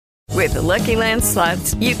With the Lucky Land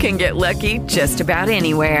Slots, you can get lucky just about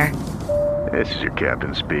anywhere. This is your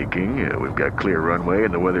captain speaking. We've got clear runway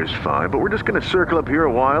and the weather's fine, but we're just going to circle up here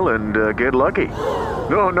a while and get lucky.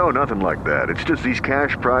 No, nothing like that. It's just these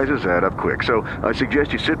cash prizes add up quick. So I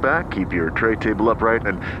suggest you sit back, keep your tray table upright,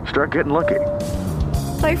 and start getting lucky.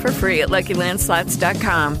 Play for free at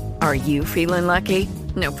LuckyLandSlots.com. Are you feeling lucky?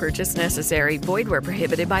 No purchase necessary. Void where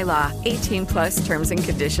prohibited by law. 18 plus terms and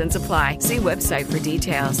conditions apply. See website for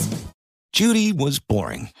details. Judy was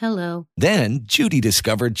boring. Hello. Then Judy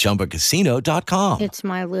discovered ChumbaCasino.com. It's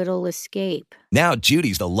my little escape. Now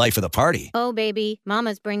Judy's the life of the party. Oh, baby,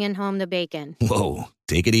 mama's bringing home the bacon. Whoa,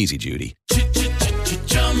 take it easy, Judy.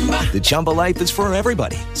 The Chumba life is for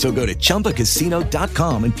everybody. So go to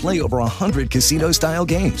ChumbaCasino.com and play over 100 casino-style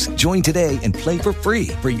games. Join today and play for free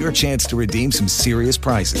for your chance to redeem some serious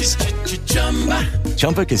prizes.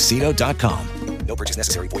 ChumbaCasino.com. No purchase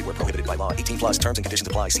necessary. Void where prohibited by law. 18 plus terms and conditions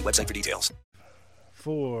apply. See website for details.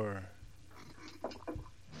 4.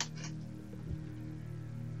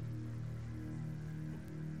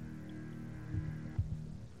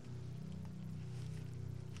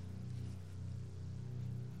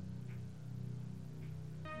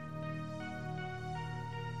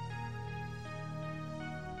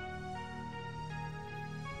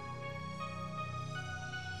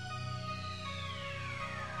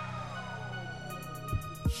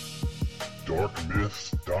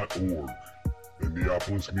 Darkmyths.org and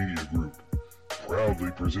Neopolis Media Group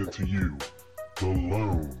proudly present to you the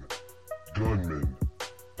Lone Gunman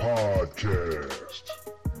Podcast,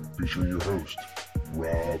 featuring your host,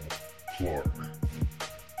 Rob Clark,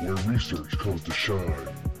 where research comes to shine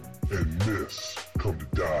and myths come to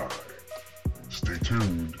die. Stay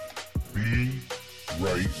tuned. Be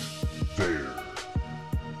right there.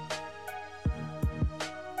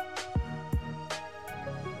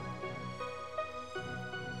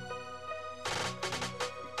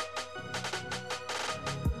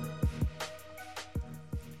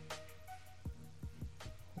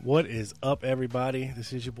 What is up, everybody?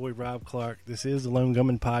 This is your boy Rob Clark. This is the Lone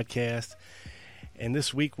Gunman Podcast, and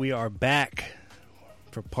this week we are back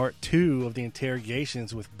for part 2 of the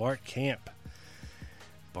Interrogations with Bart Kamp.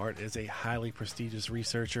 Bart is a highly prestigious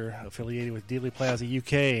researcher affiliated with Dealey Plaza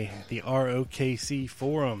UK, the ROKC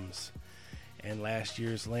forums, and last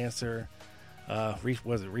year's Lancer,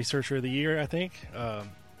 was it Researcher of the Year, I think? Or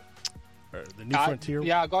the New Frontier?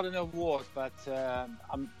 Yeah, I got an award, but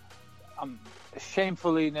I'm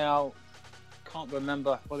shamefully now can't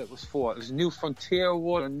remember what it was for. It was a New Frontier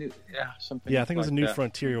Award, or something. Yeah, I think it was a New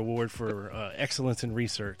Frontier Award for excellence in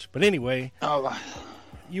research. But anyway,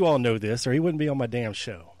 you all know this, or he wouldn't be on my damn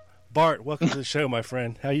show. Bart, welcome to the show, my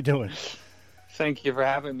friend. How you doing? Thank you for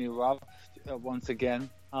having me, Rob, once again.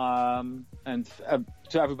 And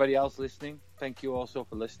to everybody else listening, thank you also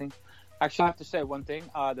for listening. Actually, I have to say one thing.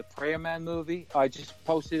 The Prayer Man movie, I just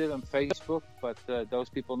posted it on Facebook, but those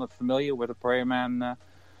people not familiar with the Prayer Man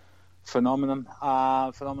phenomenon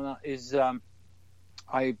is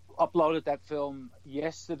I uploaded that film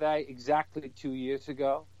yesterday, exactly 2 years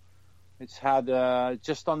ago. It's had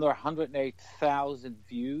just under 108,000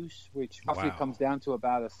 views, which roughly comes down to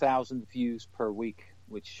about 1,000 views per week,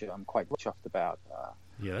 which I'm quite chuffed about.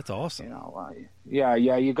 Yeah, that's awesome. You know,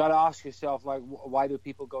 you got to ask yourself, like, why do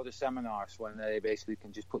people go to seminars when they basically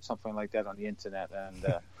can just put something like that on the internet and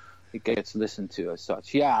it gets listened to as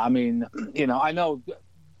such? Yeah, I mean, you know, I know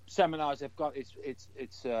seminars have got its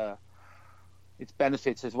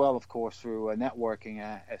benefits as well, of course, through networking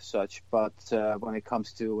as such. But when it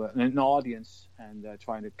comes to an audience and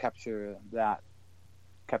trying to capture that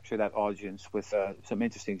audience with some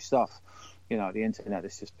interesting stuff, you know, the internet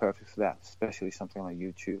is just perfect for that, especially something like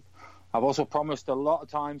YouTube. I've also promised a lot of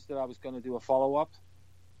times that I was going to do a follow-up.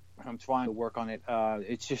 I'm trying to work on it.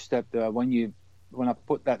 It's just that when I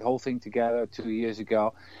put that whole thing together 2 years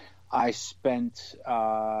ago, I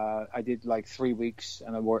did like 3 weeks,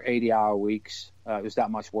 and I worked 80-hour weeks. It was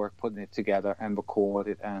that much work putting it together and record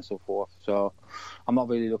it and so forth. So I'm not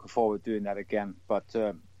really looking forward to doing that again. But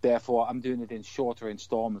therefore, I'm doing it in shorter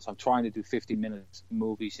installments. I'm trying to do 50-minute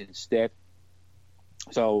movies instead.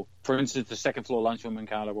 So, for instance, the Second Floor Lunchroom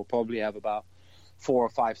Encounter will probably have about 4 or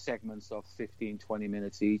 5 segments of 15, 20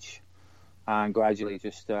 minutes each, and gradually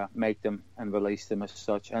just make them and release them as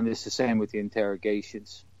such. And it's the same with the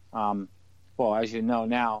Interrogations. Well, as you know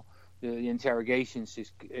now, the Interrogations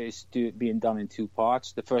is being done in 2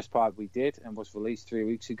 parts. The first part we did and was released 3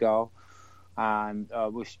 weeks ago, and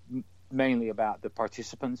was mainly about the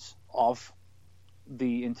participants of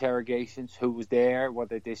the interrogations, who was there, what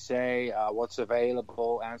did they say, what's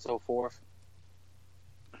available, and so forth.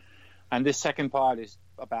 And this second part is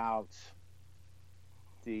about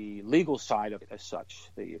the legal side of it as such,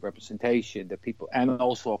 the representation, the people, and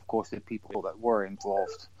also, of course, the people that were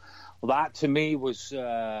involved. Well, that to me was,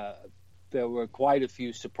 there were quite a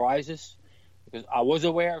few surprises, because I was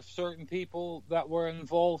aware of certain people that were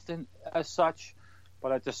involved in as such,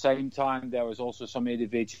 but at the same time, there was also some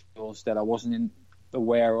individuals that I wasn't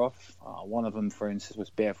aware of. One of them, for instance, was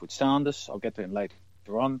Barefoot Sanders. I'll get to him later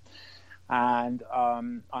on. And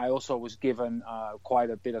I also was given quite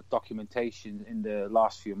a bit of documentation in the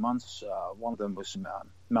last few months. One of them was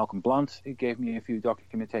Malcolm Blunt. He gave me a few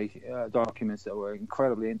documents that were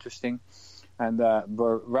incredibly interesting and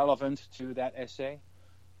were relevant to that essay.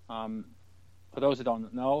 For those that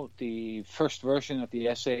don't know, the first version of the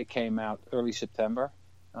essay came out early September,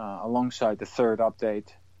 alongside the third update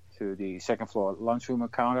to the second floor lunchroom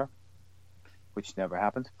encounter, which never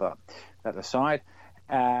happened, but that aside.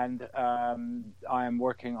 And I am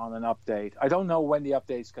working on an update. I don't know when the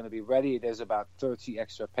update is going to be ready. There's about 30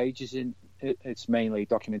 extra pages in it. It's mainly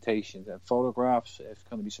documentation and photographs. There's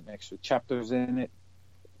going to be some extra chapters in it.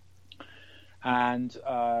 And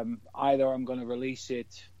either I'm going to release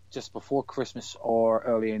it just before Christmas or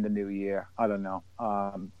early in the new year. I don't know.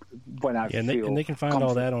 When I feel and they can find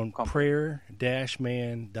all that on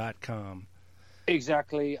prayer-man.com.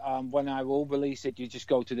 Exactly. When I will release it, you just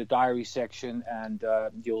go to the diary section and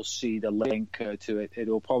you'll see the link to it.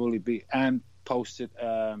 It'll probably be posted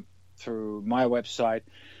through my website,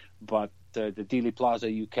 but the Dealey Plaza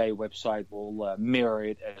UK website will mirror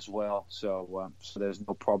it as well. So there's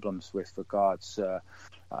no problems with regards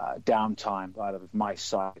downtime out of my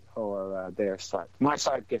site or their site. My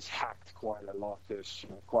site gets hacked quite a lot. There's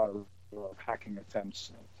quite a lot of hacking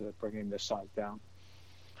attempts to bringing the site down.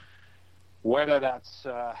 Whether that's,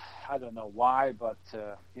 I don't know why, but,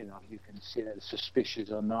 you can see that it's suspicious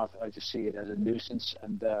or not. I just see it as a nuisance,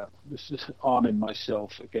 and this is arming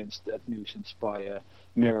myself against that nuisance by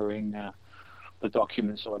mirroring the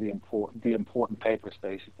documents or the important papers,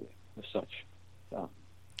 basically, as such. So.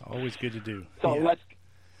 Always good to do. So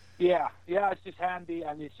it's just handy,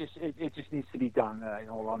 and it just needs to be done, in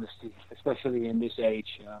all honesty, especially in this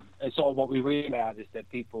age. It's all what we read about is that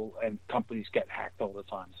people and companies get hacked all the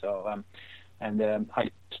time. So,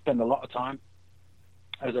 I spend a lot of time,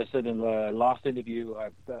 as I said in the last interview,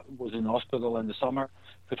 I was in hospital in the summer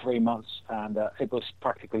for 3 months, and it was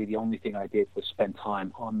practically the only thing I did was spend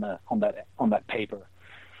time on that paper.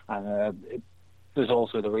 And there's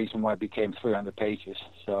also the reason why it became 300 pages.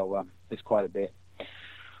 So it's quite a bit.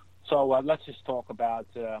 So let's just talk about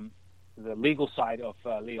the legal side of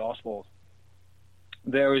Lee Oswald.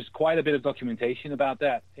 There is quite a bit of documentation about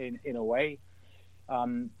that in a way.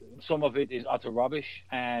 Some of it is utter rubbish,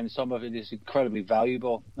 and some of it is incredibly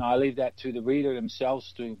valuable. Now, I leave that to the reader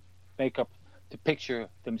themselves to picture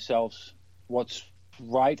themselves what's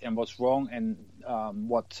right and what's wrong, and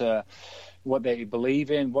what they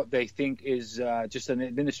believe in, what they think is just an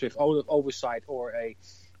administrative oversight or a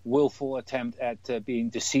willful attempt at being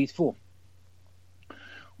deceitful.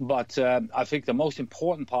 But I think the most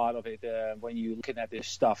important part of it, when you're looking at this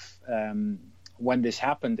stuff, when this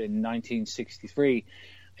happened in 1963,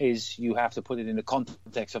 is you have to put it in the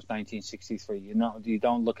context of 1963. You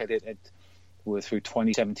don't look at it through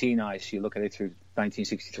 2017 eyes. You look at it through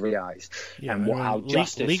 1963 eyes. Yeah, and how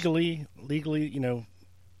justice legally,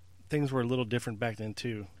 things were a little different back then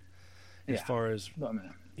too, as far as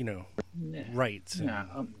rights.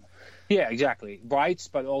 Yeah, exactly, rights,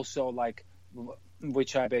 but also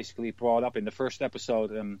which I basically brought up in the first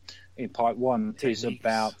episode in part 1, is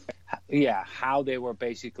about how they were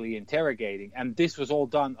basically interrogating. And this was all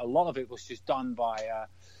done, a lot of it was just done by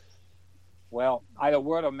either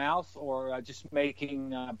word of mouth or just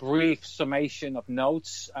making a brief summation of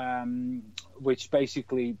notes, which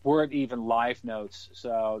basically weren't even live notes.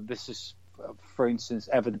 So this is, for instance,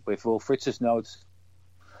 evident with Will Fritz's notes.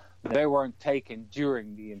 They weren't taken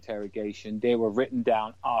during the interrogation. They were written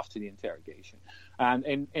down after the interrogation. And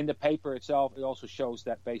in the paper itself, it also shows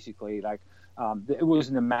that basically, it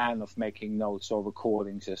wasn't a man of making notes or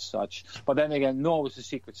recordings as such. But then again, nor was the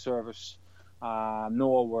Secret Service,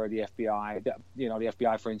 nor were the FBI. The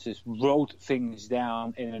FBI, for instance, wrote things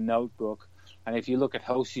down in a notebook. And if you look at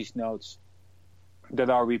Hosey's notes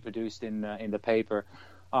that are reproduced in the paper,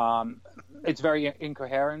 it's very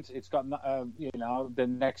incoherent. It's got, the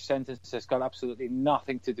next sentence has got absolutely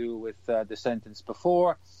nothing to do with the sentence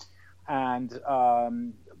before. And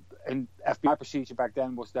FBI procedure back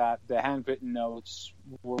then was that the handwritten notes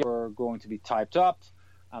were going to be typed up,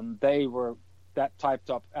 and that typed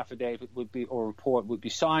up affidavit or report would be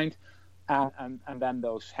signed, and then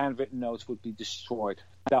those handwritten notes would be destroyed.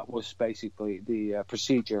 That was basically the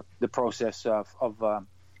procedure, the process of the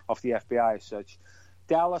FBI as such.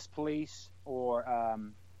 Dallas police or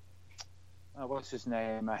what's his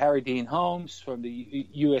name, Harry Dean Holmes from the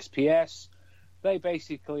USPS, they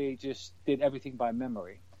basically just did everything by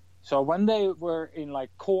memory. So when they were in like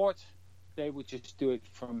court, they would just do it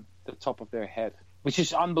from the top of their head, which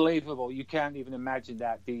is unbelievable. You can't even imagine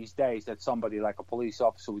that these days, that somebody like a police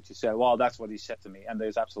officer would just say, well, that's what he said to me, and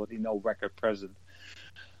there's absolutely no record present,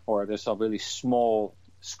 or there's a really small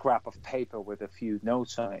scrap of paper with a few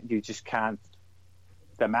notes on it. You just can't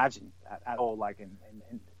imagine that at all, like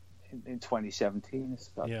in 2017 and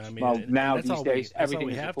stuff. Yeah, I mean, well, now these days, everything everything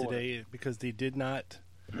we have recorded today, because they did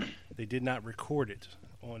not record it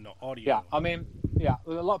on the audio. Yeah, I mean, yeah,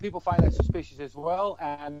 a lot of people find that suspicious as well,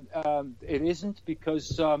 and it isn't,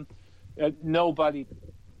 because nobody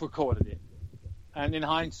recorded it. And in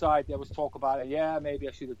hindsight, there was talk about it. Yeah, maybe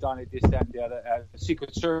I should have done it, this, that, and the other. The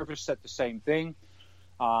Secret Service said the same thing.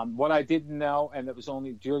 What I didn't know, and it was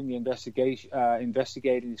only during the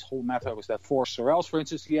investigating this whole matter, was that for Sorrells, for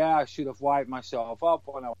instance, I should have wired myself up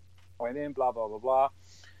when I went in, blah, blah, blah, blah.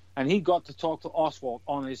 And he got to talk to Oswald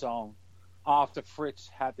on his own after Fritz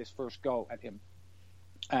had this first go at him.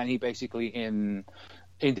 And he basically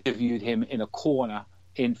interviewed him in a corner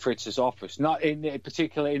in Fritz's office, not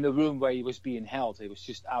particularly in the room where he was being held. It was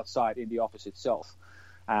just outside in the office itself.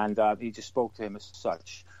 And he just spoke to him as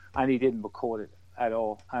such. And he didn't record it at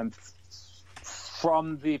all. And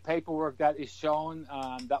from the paperwork that is shown,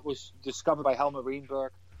 that was discovered by Helmer Reenberg,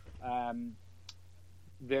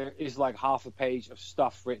 there is like half a page of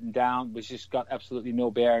stuff written down, which just got absolutely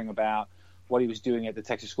no bearing about what he was doing at the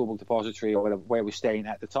Texas School Book Depository or where he was staying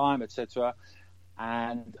at the time, etc.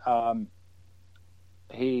 And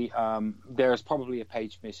there's probably a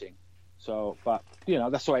page missing. So, but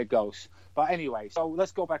that's the way it goes. But anyway, so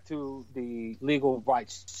let's go back to the legal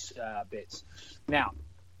rights bits. Now,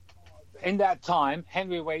 in that time,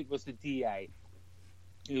 Henry Wade was the DA.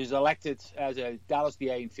 He was elected as a Dallas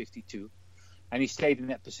DA in '52, and he stayed in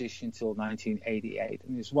that position until 1988.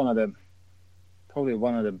 And he's probably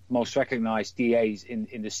one of the most recognized DAs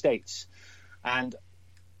in the States. And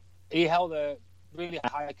he held a really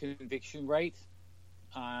high conviction rate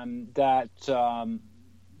that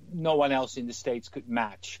no one else in the States could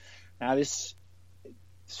match. Now, this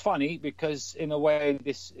is funny because, in a way,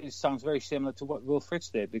 this sounds very similar to what Will Fritz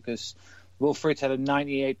did, because Will Fritz had a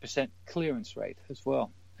 98% clearance rate as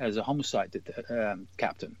well as a homicide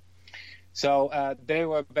captain. So they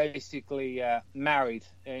were basically married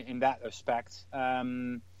in that respect.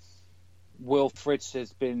 Will Fritz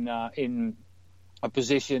has been in a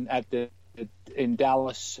position in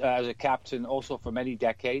Dallas as a captain also for many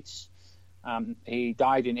decades. He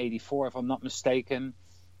died in '84, if I'm not mistaken,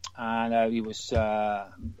 and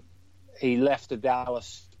he left the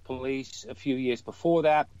Dallas police a few years before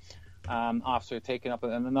that, after taking up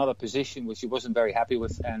another position which he wasn't very happy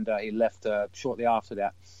with, and he left shortly after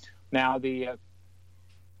that. Now, the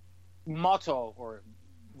motto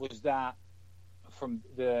was that from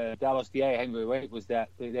the Dallas DA, Henry Wade, was that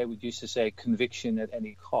they would used to say conviction at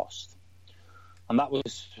any cost. And that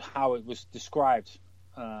was how it was described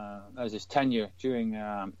as his tenure during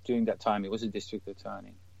that time. He was a district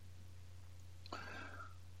attorney.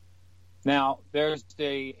 Now, there's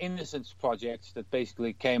the Innocence Project that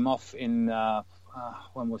basically came off in,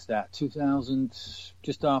 when was that? 2000,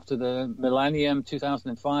 just after the millennium,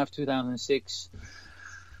 2005, 2006.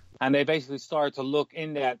 And they basically started to look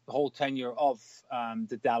in that whole tenure of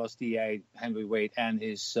the Dallas DA, Henry Wade, and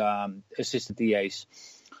his assistant DAs.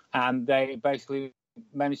 And they basically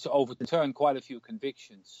managed to overturn quite a few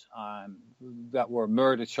convictions that were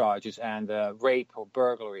murder charges and rape or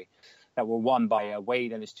burglary that were won by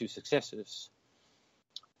Wade and his two successors.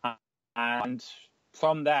 And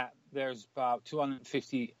from that, there's about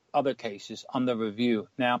 250 other cases under review.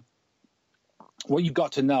 Now, what you've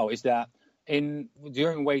got to know is that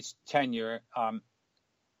during Wade's tenure,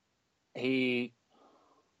 the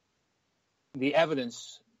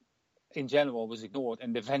evidence in general was ignored,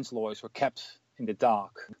 and defense lawyers were kept in the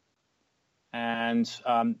dark. And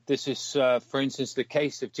this is, for instance, the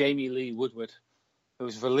case of Jamie Lee Woodward, who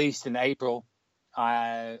was released in April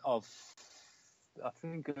of, I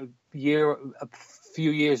think, a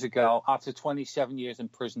few years ago, after 27 years in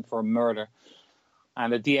prison for a murder.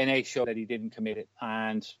 And the DNA showed that he didn't commit it.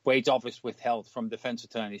 And Wade's office withheld from defense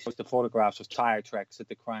attorneys the photographs of tire tracks at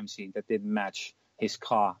the crime scene that didn't match his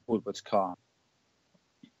car, Woodward's car.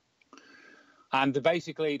 And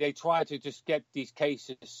basically, they tried to just get these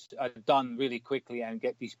cases done really quickly and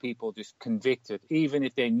get these people just convicted, even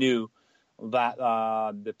if they knew that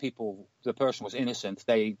the person was innocent.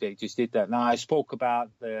 They just did that. Now, I spoke about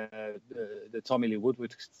the Tommy Lee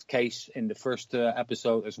Woodward case in the first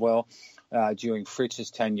episode as well during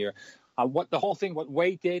Fritz's tenure. What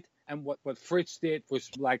Wade did and what Fritz did was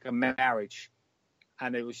like a marriage,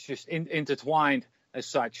 and it was just intertwined as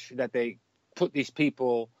such that they put these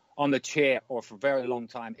people on the chair or for a very long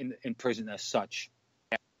time in prison as such.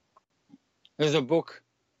 There's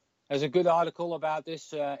a good article about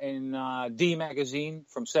this in D Magazine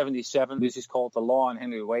from '77. This is called The Law on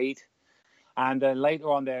Henry Wade. And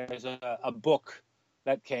later on, there's a book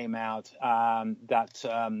that came out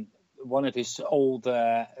that one of his old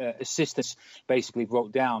assistants basically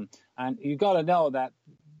wrote down. And you got to know that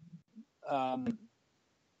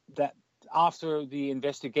that after the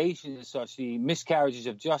investigation and such, the miscarriages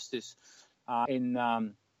of justice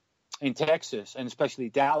in Texas and especially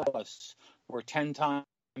Dallas were 10 times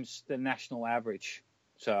the national average.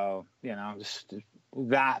 So,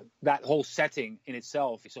 that whole setting in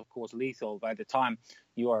itself is, of course, lethal. By the time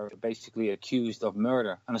you are basically accused of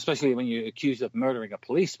murder, and especially when you're accused of murdering a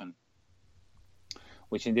policeman,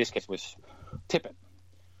 which in this case was Tippett.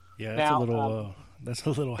 Yeah, that's a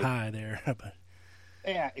little high there. But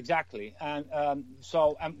yeah, exactly. And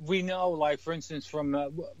so we know, like, for instance, from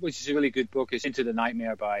which is a really good book, is Into the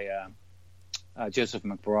Nightmare by Joseph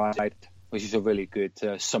McBride, which is a really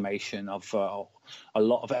good summation of a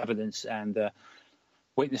lot of evidence and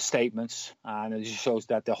witness statements. And it just shows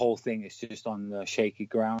that the whole thing is just on shaky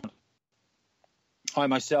ground. I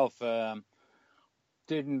myself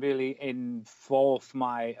didn't really involve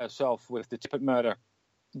myself with the Tippett murder,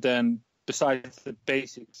 then besides the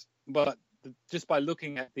basics. But just by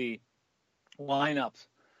looking at the lineups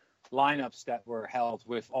that were held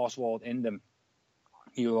with Oswald in them,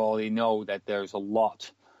 you already know that there's a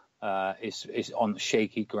lot is on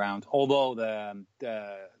shaky ground. Although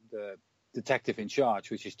the detective in charge,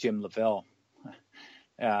 which is Jim Lavelle,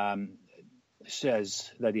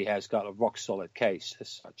 says that he has got a rock solid case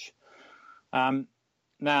as such.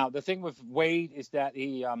 Now the thing with Wade is that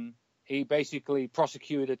he basically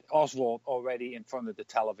prosecuted Oswald already in front of the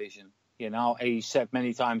television. He said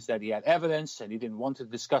many times that he had evidence and he didn't want to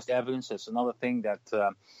discuss the evidence. That's another thing that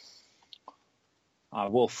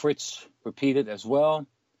Wolf Fritz repeated as well.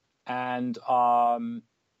 And, as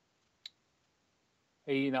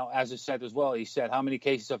I said as well, he said, how many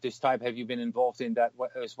cases of this type have you been involved in that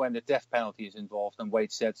is when the death penalty is involved? And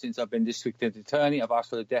Wade said, since I've been district attorney, I've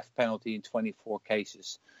asked for the death penalty in 24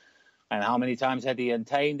 cases. And how many times had he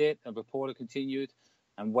obtained it? A reporter continued.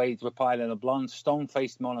 And Wade replied in a blunt,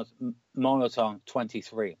 stone-faced monotone,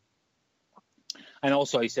 23. And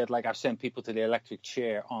also he said, I've sent people to the electric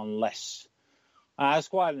chair on less. That's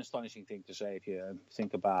quite an astonishing thing to say if you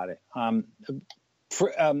think about it.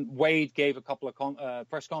 Wade gave a couple of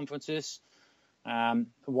press conferences.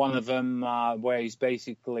 One of them where he's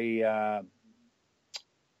basically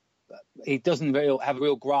he doesn't have a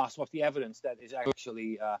real grasp of the evidence that is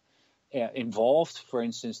actually involved. For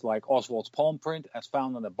instance, like Oswald's palm print as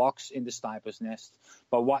found on a box in the sniper's nest.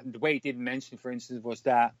 But what Wade didn't mention, for instance, was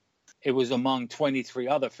that it was among 23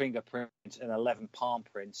 other fingerprints and 11 palm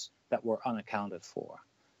prints that were unaccounted for.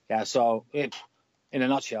 Yeah, so in a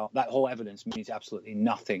nutshell, that whole evidence means absolutely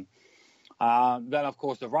nothing. Then, of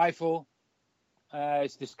course, the rifle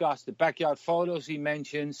is discussed, the backyard photos he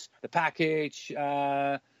mentions, the package.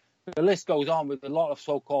 The list goes on with a lot of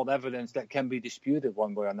so-called evidence that can be disputed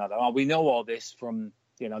one way or another. We know all this from,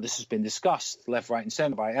 this has been discussed left, right, and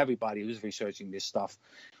center by everybody who's researching this stuff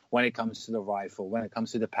when it comes to the rifle, when it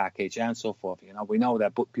comes to the package, and so forth. We know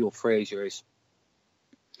that Bill Fraser is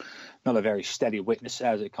not a very steady witness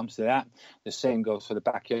as it comes to that. The same goes for the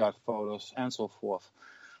backyard photos and so forth.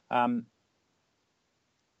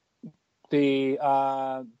 The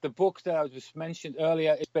book that I was mentioned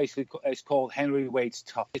earlier is called Henry Wade's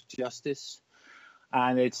Toughest Justice,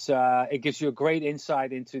 and it gives you a great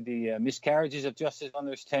insight into the miscarriages of justice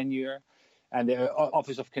under his tenure and the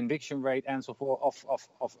office of conviction rate and so forth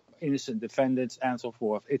of innocent defendants and so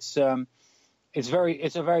forth. It's a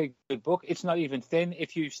very good book. It's not even thin.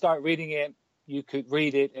 If you start reading it, you could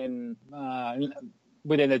read it in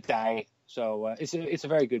within a day. So it's a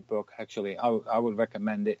very good book, actually. I would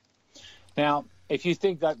recommend it. Now, if you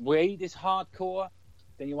think that Wade is hardcore,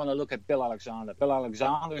 then you want to look at Bill Alexander. Bill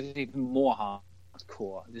Alexander is even more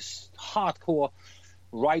hardcore. This hardcore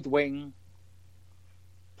right-wing,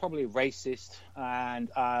 probably racist, and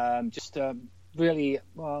really,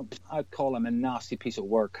 well, I'd call him a nasty piece of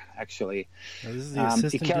work, actually. Now, this is the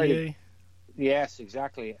assistant DA? Yes,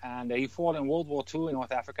 exactly. And he fought in World War II in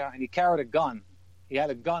North Africa, and he carried a gun. He had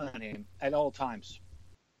a gun on him at all times.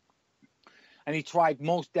 and he tried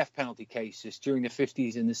most death penalty cases during the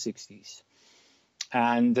 50s and the 60s.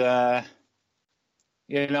 And,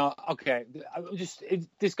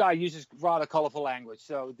 this guy uses rather colorful language,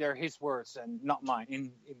 so they're his words and not mine.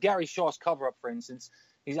 In Gary Shaw's cover-up, for instance,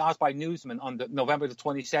 he's asked by newsmen on November the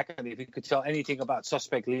 22nd if he could tell anything about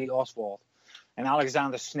suspect Lee Oswald. And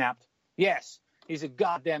Alexander snapped, "Yes, he's a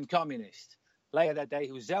goddamn communist." Later that day,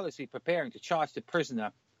 he was zealously preparing to charge the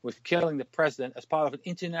prisoner with killing the president as part of an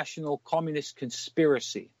international communist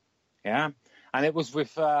conspiracy. Yeah, and it was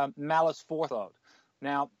with malice forethought.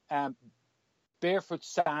 Now, Barefoot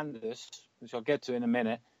Sanders, which I'll get to in a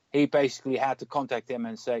minute, he basically had to contact him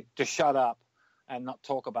and say to shut up and not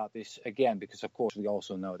talk about this again, because of course we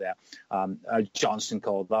also know that Johnson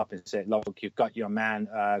called up and said, "Look, you've got your man.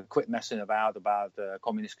 Quit messing about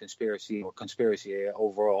communist conspiracy or conspiracy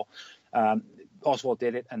overall." Oswald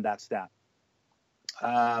did it, and that's that.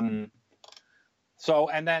 And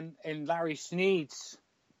then in Larry Sneed's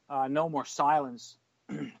No More Silence,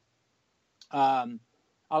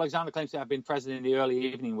 Alexander claims to have been present in the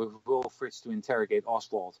early evening with Will Fritz to interrogate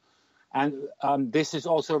Oswald. And this is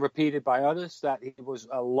also repeated by others, that he was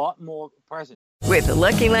a lot more present. With the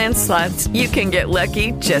Lucky Land Slots, you can get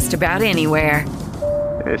lucky just about anywhere.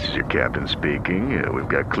 This is your captain speaking. We've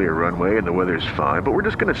got clear runway and the weather's fine, but we're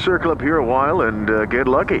just going to circle up here a while and get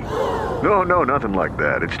lucky. No, nothing like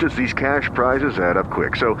that. It's just these cash prizes add up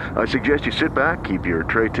quick. So I suggest you sit back, keep your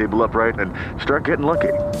tray table upright, and start getting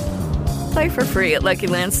lucky. Play for free at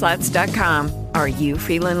LuckyLandSlots.com. Are you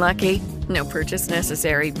feeling lucky? No purchase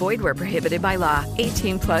necessary. Void where prohibited by law.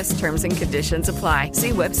 18+ terms and conditions apply.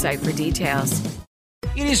 See website for details.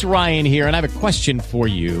 It is Ryan here, and I have a question for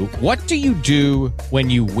you. What do you do when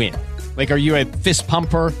you win? Like, are you a fist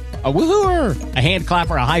pumper, a woohooer, a hand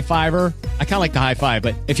clapper, a high fiver? I kind of like the high five,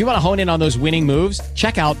 but if you want to hone in on those winning moves,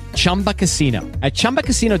 check out Chumba Casino. At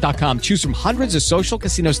ChumbaCasino.com, choose from hundreds of social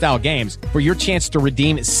casino-style games for your chance to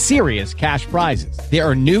redeem serious cash prizes. There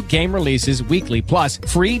are new game releases weekly, plus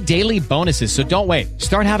free daily bonuses. So don't wait.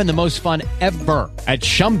 Start having the most fun ever at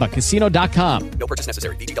ChumbaCasino.com. No purchase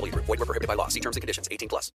necessary. VGW. Void were prohibited by law. See terms and conditions.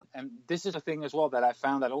 18+. And this is a thing as well that I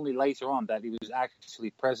found out only later on, that he was actually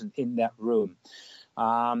present in that room.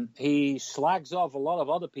 He slags off a lot of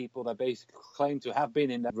other people that basically claim to have been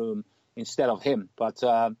in that room instead of him. But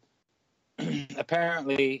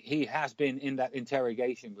apparently he has been in that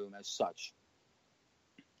interrogation room as such.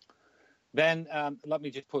 Then let me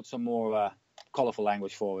just put some more colorful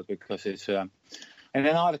language forward, because it's in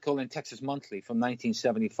an article in Texas Monthly from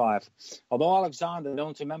 1975. Although Alexander,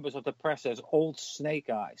 known to members of the press as Old Snake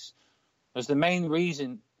Eyes, was the main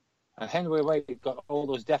reason Henry Wade got all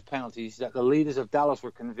those death penalties, that the leaders of Dallas were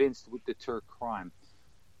convinced would deter crime.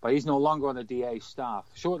 But he's no longer on the DA's staff.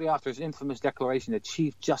 Shortly after his infamous declaration that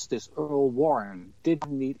Chief Justice Earl Warren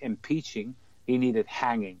didn't need impeaching, he needed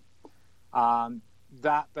hanging.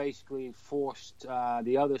 That basically forced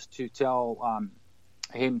the others to tell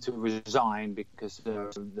him to resign, because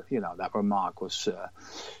that remark was a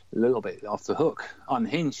little bit off the hook,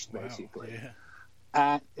 unhinged, basically.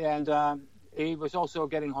 Wow, yeah. He was also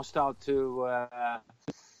getting hostile to a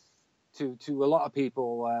lot of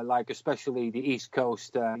people, like especially the East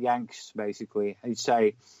Coast Yanks, basically. He'd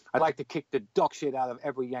say, "I'd like to kick the dog shit out of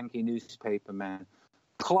every Yankee newspaper, man.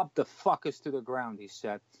 Club the fuckers to the ground," he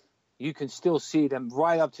said. "You can still see them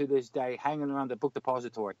right up to this day hanging around the book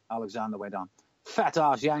depository," Alexander went on.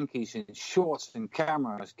 "Fat-ass Yankees in shorts and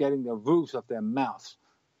cameras getting the roofs of their mouths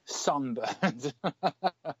sunburned."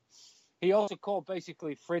 He also called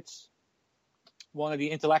basically Fritz one of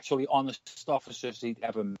the intellectually honest officers he'd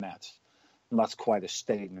ever met. And that's quite a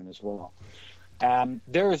statement as well.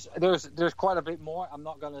 There's quite a bit more. I'm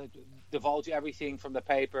not going to divulge everything from the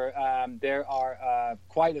paper. There are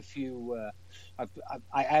quite a few.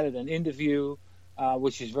 I added an interview,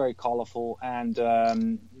 which is very colorful. And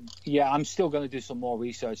I'm still going to do some more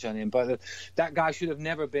research on him. But that guy should have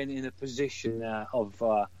never been in a position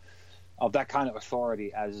of that kind of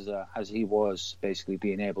authority as he was, basically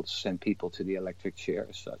being able to send people to the electric chair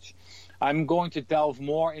as such. I'm going to delve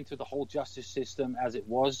more into the whole justice system as it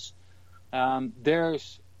was. There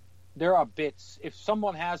are bits. If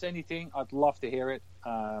someone has anything, I'd love to hear it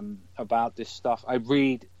about this stuff. I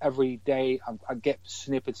read every day. I get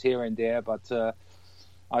snippets here and there, but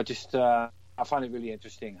I find it really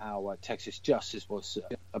interesting how Texas justice was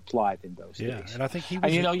applied in those days. Yeah, and I think he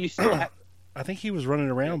was. And you still have. I think he was running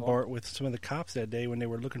around, Bart, with some of the cops that day when they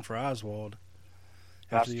were looking for Oswald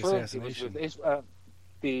after the assassination. He was with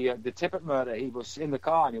the Tippett murder. He was in the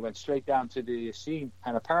car and he went straight down to the scene.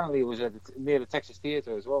 And apparently it was near the Texas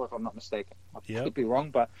Theater as well, if I'm not mistaken. I could be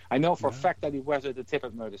wrong, but I know for a fact that he was at the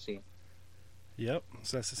Tippett murder scene. Yep.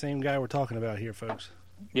 So that's the same guy we're talking about here, folks.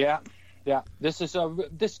 Yeah. This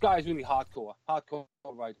guy is really hardcore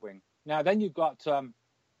right wing. Now then you've got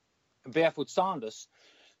Barefoot Sanders.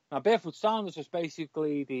 Now Barefoot Sanders was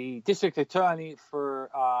basically the district attorney for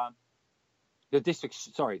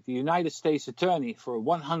the United States attorney for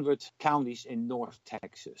 100 counties in North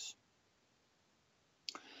Texas.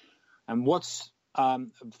 And what's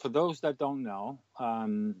for those that don't know,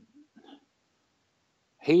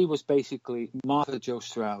 he was basically Martha Jo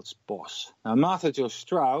Stroud's boss. Now Martha Jo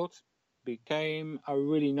Stroud became a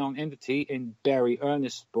really known entity in Barry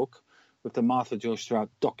Earnest's book with the Martha Jo Stroud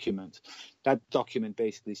document. That document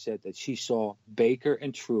basically said that she saw Baker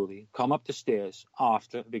and Truly come up the stairs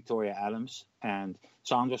after Victoria Adams and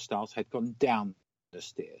Sandra Stiles had gone down the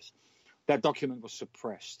stairs. That document was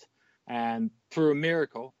suppressed. And through a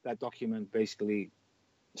miracle, that document basically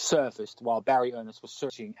surfaced while Barry Earnest was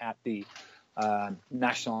searching at the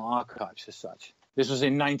National Archives as such. This was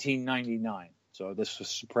in 1999. So this was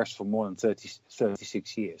suppressed for more than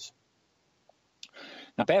 36 years.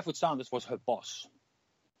 Now, Barefoot Sanders was her boss.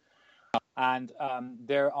 And I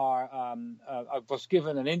was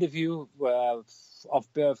given an interview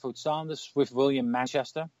of Barefoot Sanders with William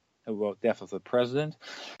Manchester, who wrote Death of the President.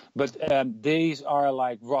 But these are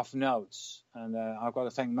like rough notes. And I've got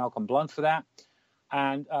to thank Malcolm Blunt for that.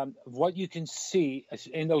 And what you can see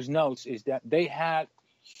in those notes is that they had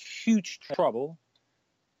huge trouble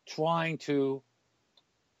trying to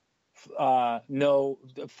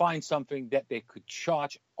find something that they could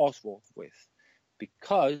charge Oswald with,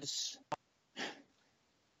 because,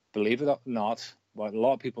 believe it or not, what a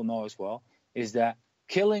lot of people know as well, is that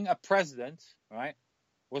killing a president, right,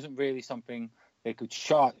 wasn't really something they could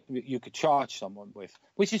you could charge someone with,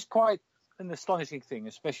 which is quite an astonishing thing,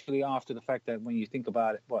 especially after the fact that when you think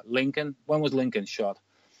about it, when was Lincoln shot?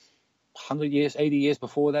 100 years, 80 years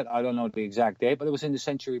before that? I don't know the exact date, but it was in the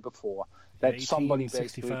century before. That somebody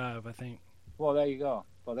basically, 1865, I think. Well, there you go.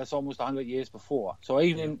 Well, that's almost 100 years before. So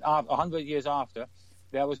even 100 years after,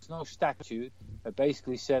 there was no statute that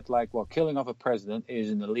basically said, like, well, killing of a president is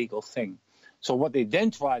an illegal thing. So what they then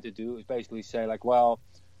tried to do is basically say, like, well,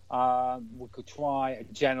 we could try a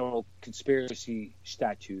general conspiracy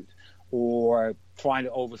statute, or trying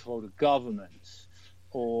to overthrow the government,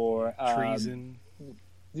 or treason,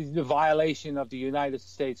 the violation of the United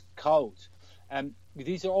States Code. And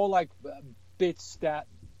these are all like bits that,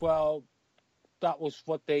 well, that was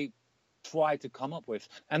what they tried to come up with.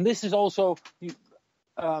 And this is also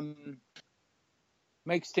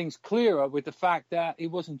makes things clearer with the fact that he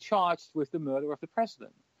wasn't charged with the murder of the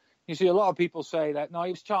president. You see, a lot of people say that, no,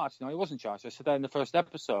 he was charged. No, he wasn't charged. I said that in the first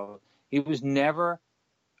episode. He was never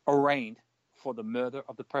arraigned for the murder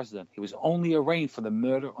of the president. He was only arraigned for the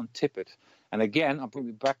murder on Tippit. And again, I'll bring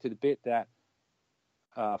you back to the bit that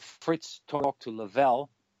Fritz talked to Lavelle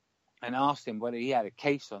and asked him whether he had a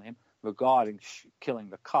case on him regarding killing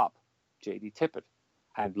the cop, J.D. Tippit.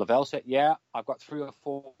 And Lavelle said, yeah, I've got 3 or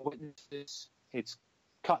 4 witnesses. It's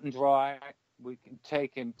cut and dry. We can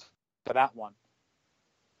take him to that one.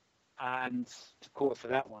 And to court for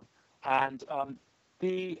that one. And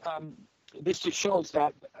this just shows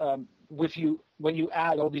that when you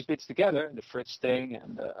add all these bits together, the Fritz thing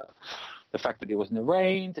and the fact that he wasn't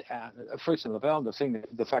arraigned, and Fritz and Lavelle,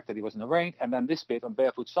 the fact that he wasn't arraigned, and then this bit on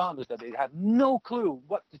Barefoot Sanders that they had no clue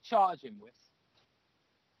what to charge him with.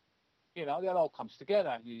 You know, that all comes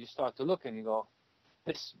together. You just start to look and you go,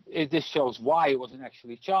 this shows why he wasn't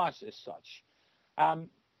actually charged as such.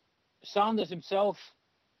 Sanders himself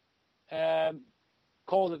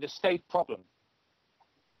called it a state problem.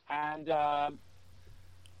 And well,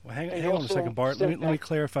 hang on a second, Bart. Let me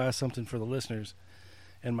clarify something for the listeners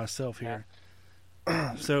and myself here.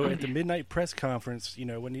 Yeah. So at the midnight press conference, you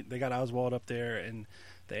know, when they got Oswald up there and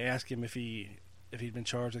they asked him if he'd been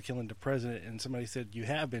charged with killing the president, and somebody said, you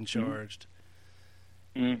have been charged.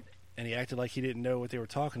 Mm-hmm. And he acted like he didn't know what they were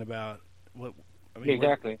talking about.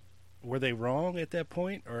 Exactly. Were they wrong at that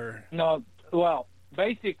point, or no? Well,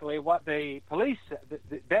 basically, what the police said,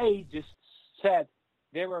 they just said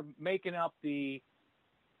they were making up the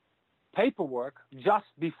paperwork just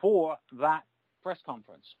before that press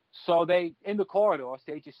conference. So they, in the corridors,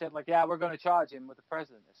 they just said, like, yeah, we're going to charge him with the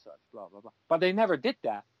president as such, blah, blah, blah. But they never did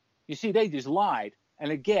that. You see, they just lied.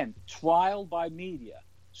 And again, trial by media.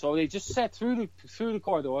 So they just sat through the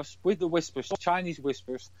corridors with the whispers, Chinese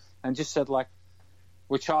whispers, and just said, like,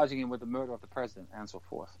 we're charging him with the murder of the president and so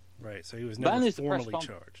forth. Right, so he was never formally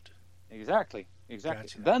charged. Exactly.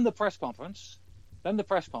 Gotcha. Then the press conference,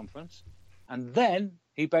 and then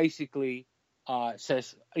he basically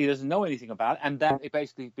says he doesn't know anything about it, and then he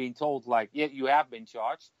basically being told, like, yeah, you have been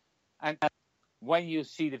charged. And when you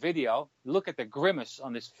see the video, look at the grimace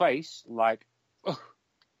on his face, like,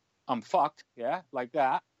 I'm fucked, yeah, like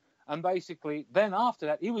that. And basically, then after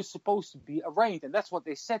that, he was supposed to be arraigned, and that's what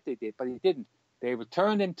they said they did, but he didn't. They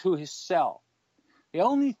returned him to his cell. The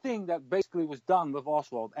only thing that basically was done with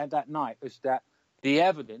Oswald at that night is that the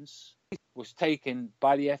evidence was taken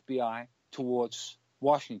by the FBI towards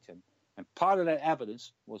Washington. And part of that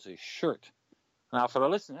evidence was his shirt. Now, for the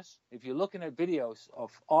listeners, if you're looking at videos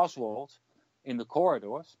of Oswald in the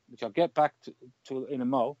corridors, which I'll get back to in a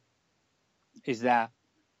mo, is that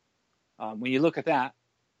when you look at that,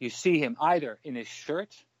 you see him either in his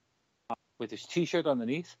shirt with his T-shirt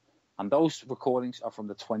underneath, and those recordings are from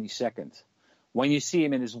the 22nd. When you see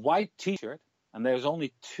him in his white T-shirt, and there's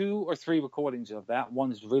only 2 or 3 recordings of that,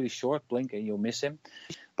 one is really short, blink, and you'll miss him.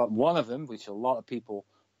 But one of them, which a lot of people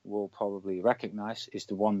will probably recognize, is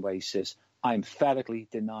the one where he says, I emphatically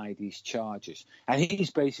deny these charges. And he's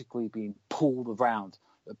basically being pulled around,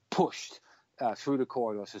 pushed through the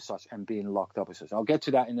corridors as such, and being locked up as such. I'll get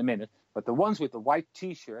to that in a minute. But the ones with the white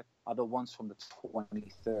T-shirt are the ones from the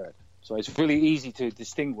 23rd. So it's really easy to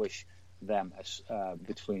distinguish them as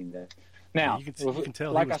between them. Now, you can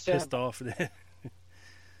tell like he was I said, pissed off.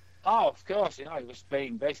 Oh, of course. He was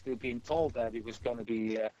basically being told that he was going to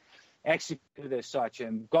be executed as such,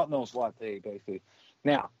 and God knows what they basically.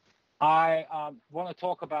 Now, I want to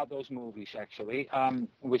talk about those movies, actually,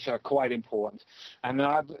 which are quite important. And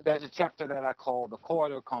there's a chapter that I call The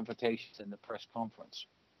Corridor Confrontations in the Press Conference.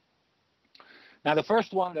 Now, the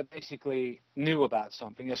first one that basically knew about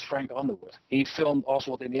something is Frank Underwood. He filmed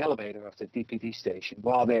Oswald in the elevator of the DPD station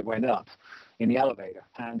while they went up in the elevator.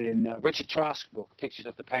 And in Richard Trask's book, Pictures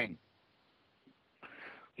of the Pain,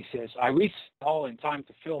 he says, I reached the hall in time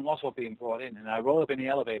to film Oswald being brought in, and I rolled up in the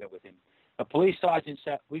elevator with him. A police sergeant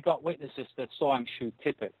said, we got witnesses that saw him shoot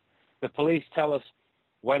Tippett. The police tell us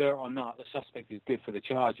whether or not the suspect is good for the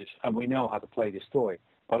charges, and we know how to play the story.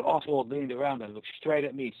 But Oswald leaned around and looked straight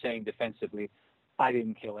at me, saying defensively, I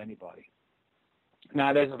didn't kill anybody.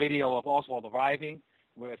 Now, there's a video of Oswald arriving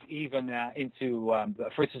with even into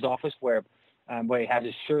Fritz's office where he has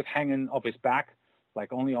his shirt hanging off his back,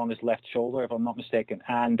 like only on his left shoulder, if I'm not mistaken.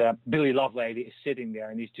 And Billy Lovelady is sitting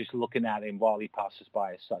there, and he's just looking at him while he passes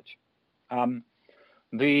by as such.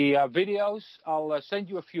 The videos, I'll send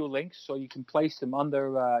you a few links so you can place them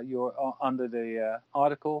under the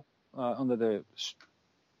article, under the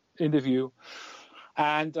interview.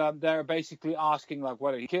 And they're basically asking, like,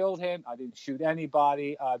 whether he killed him. I didn't shoot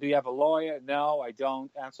anybody. Do you have a lawyer? No, I don't,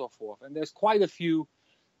 and so forth. And there's quite a few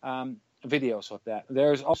videos of that.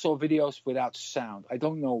 There's also videos without sound. I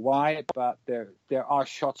don't know why, but there are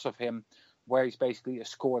shots of him where he's basically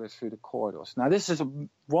escorted through the corridors. Now, this is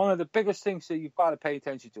one of the biggest things that you've got to pay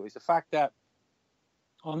attention to, is the fact that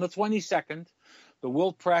on the 22nd, the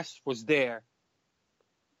world press was there.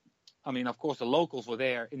 I mean, of course, the locals were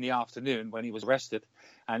there in the afternoon when he was arrested,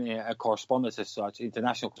 and a correspondence as such,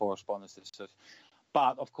 international correspondence as such.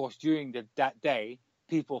 But, of course, during that day,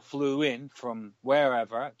 people flew in from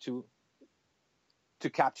wherever to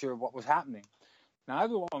capture what was happening. Now,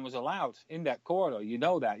 everyone was allowed in that corridor. You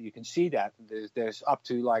know that. You can see that. There's up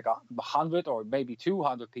to like 100 or maybe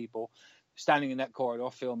 200 people standing in that corridor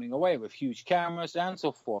filming away with huge cameras and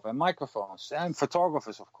so forth, and microphones, and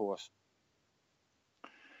photographers, of course.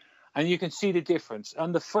 And you can see the difference.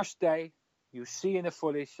 On the first day, you see in the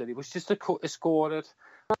footage that he was just escorted,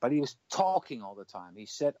 but he was talking all the time. He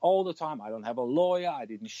said all the time, I don't have a lawyer, I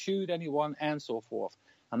didn't shoot anyone, and so forth.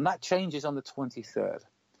 And that changes on the 23rd,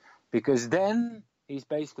 because then he's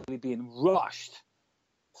basically being rushed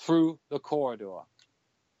through the corridor.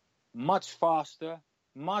 Much faster,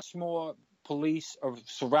 much more police are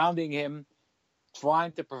surrounding him,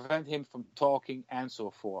 trying to prevent him from talking, and so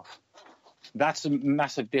forth. That's a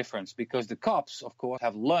massive difference, because the cops, of course,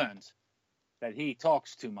 have learned that he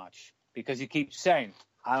talks too much, because he keeps saying,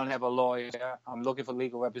 I don't have a lawyer, I'm looking for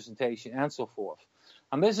legal representation, and so forth.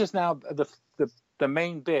 And this is now the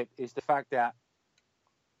main bit, is the fact that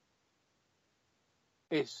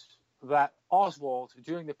Oswald,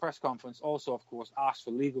 during the press conference, also, of course, asked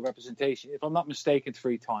for legal representation. If I'm not mistaken,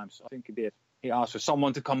 3 times. I think he did. He asked for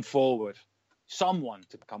someone to come forward. Someone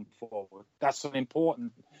to come forward. That's an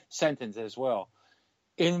important sentence as well.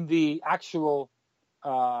 In the actual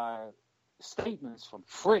statements from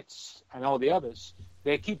Fritz and all the others,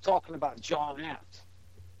 they keep talking about John Abt.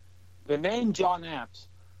 The name John Abt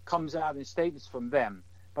comes out in statements from them,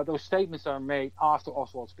 but those statements are made after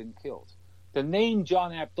Oswald's been killed. The name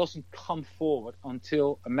John Abt doesn't come forward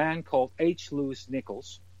until a man called H. Lewis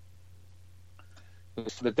Nichols,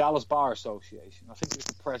 who's the Dallas Bar Association, I think he was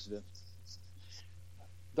the president,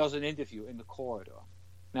 does an interview in the corridor.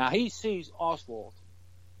 Now, he sees Oswald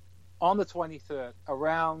on the 23rd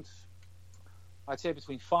around, I'd say,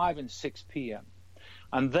 between 5 and 6 p.m.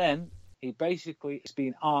 And then he basically is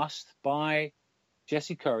being asked by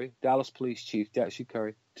Jesse Curry, Dallas Police Chief Jesse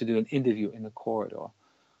Curry, to do an interview in the corridor.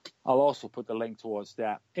 I'll also put the link towards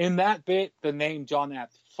that. In that bit, the name John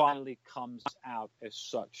Abt finally comes out as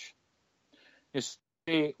such. You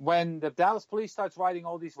see, when the Dallas Police starts writing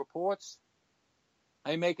all these reports,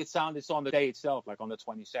 they make it sound it's on the day itself, like on the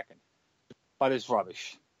 22nd. But it's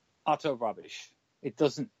rubbish. Utter rubbish. It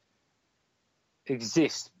doesn't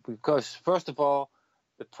exist because, first of all,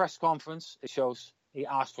 the press conference, it shows he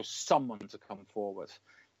asked for someone to come forward.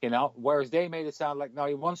 Whereas they made it sound like, no,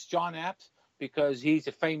 he wants John Abt because he's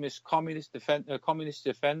a famous communist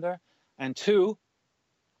defender. And two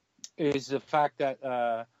is the fact that,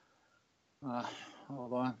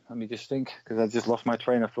 hold on, let me just think, because I just lost my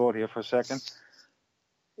train of thought here for a second,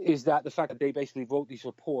 is that the fact that they basically wrote these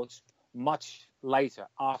reports much later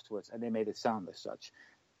afterwards, and they made it sound as such.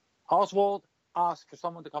 Oswald asked for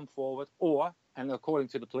someone to come forward, and according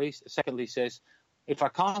to the police, secondly says, if I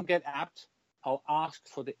can't get Abt, I'll ask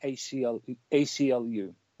for the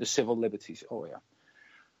ACLU, the Civil Liberties area.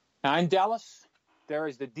 Now, in Dallas, there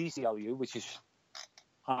is the DCLU, which is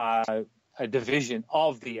a division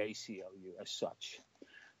of the ACLU as such.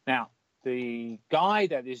 Now, the guy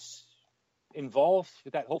that is involved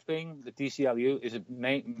with that whole thing, the DCLU, is a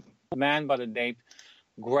man by the name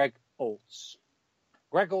Greg Olds.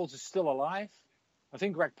 Greg Olds is still alive. I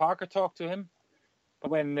think Greg Parker talked to him. But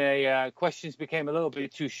when the questions became a little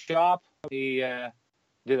bit too sharp, he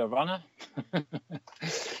did a runner.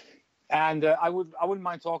 And I wouldn't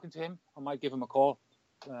mind talking to him. I might give him a call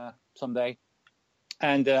someday.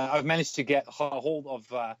 And I've managed to get a hold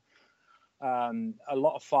of a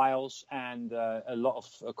lot of files and a lot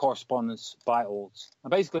of correspondence by Olds. And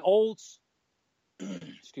basically, Olds,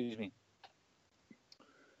 excuse me,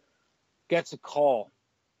 gets a call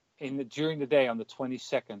during the day on the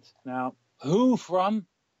 22nd. Now, who from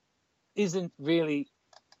isn't really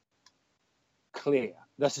clear.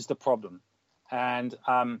 This is the problem. And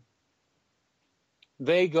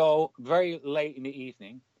they go very late in the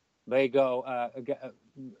evening. They go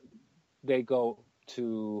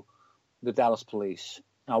to the Dallas police.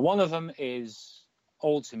 Now, one of them is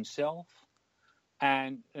Olds himself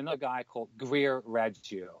and another guy called Greer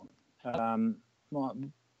Raggio.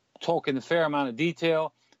 Talking a fair amount of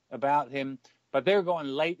detail about him, but they're going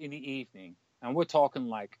late in the evening, and we're talking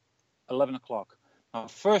like 11 o'clock. Now,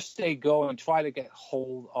 first they go and try to get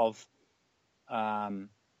hold of Earl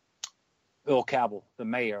Cabell, the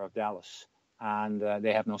mayor of Dallas, and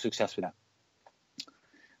they have no success with that.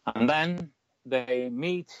 And then they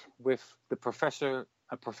meet with a professor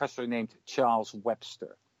named Charles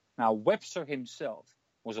Webster. Now, Webster himself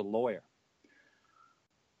was a lawyer,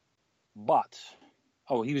 but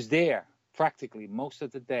he was there practically most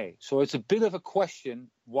of the day. So it's a bit of a question,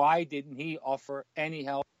 why didn't he offer any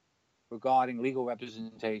help regarding legal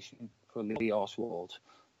representation for Lee Oswald?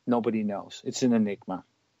 Nobody knows. It's an enigma.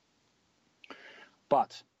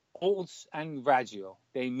 But Olds and Raggio,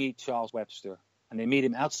 they meet Charles Webster, and they meet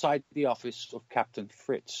him outside the office of Captain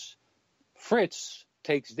Fritz. Fritz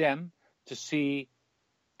takes them to see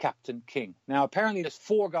Captain King. Now, apparently there's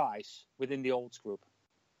 4 guys within the Olds group.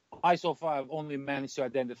 I so far have only managed to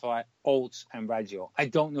identify Olds and Raggio. I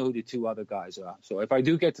don't know who the 2 other guys are. So if I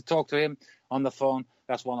do get to talk to him on the phone,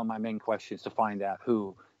 that's one of my main questions, to find out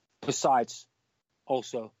who, besides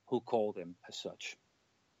also who called him as such.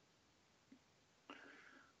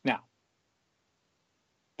 Now,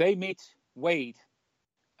 they meet Wade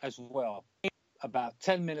as well about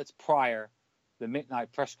 10 minutes prior the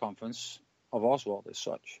midnight press conference of Oswald as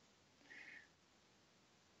such.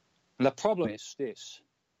 And the problem is this.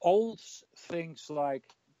 Olds thinks like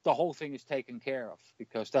the whole thing is taken care of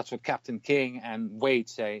because that's what Captain King and Wade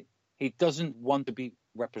say. He doesn't want to be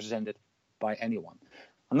represented by anyone.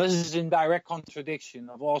 And this is in direct contradiction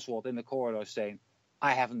of Oswald in the corridor saying,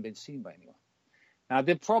 I haven't been seen by anyone. Now,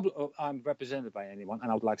 the problem, I'm represented by anyone, and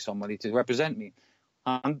I would like somebody to represent me.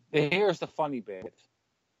 And here's the funny bit.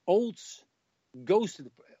 Olds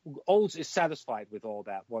is satisfied with all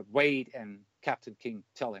that, what Wade and Captain King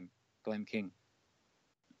tell him, Glenn King.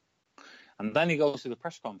 And then he goes to the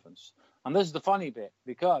press conference. And this is the funny bit,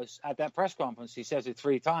 because at that press conference, he says it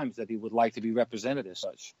 3 times that he would like to be represented as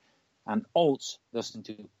such. And Olds doesn't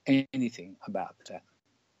do anything about that.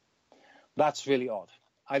 That's really odd.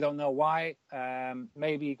 I don't know why.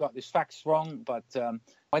 Maybe he got his facts wrong, but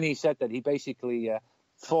when he said that he basically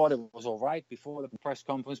thought it was all right before the press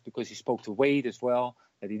conference because he spoke to Wade as well,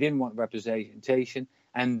 that he didn't want representation.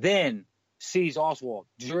 And then sees Oswald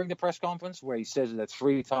during the press conference, where he says that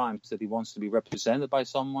 3 times that he wants to be represented by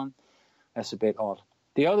someone, that's a bit odd.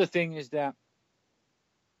 The other thing is that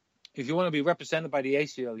if you want to be represented by the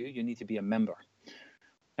ACLU, you need to be a member.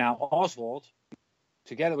 Now, Oswald,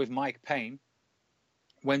 together with Mike Payne,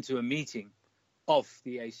 went to a meeting of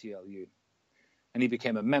the ACLU, and he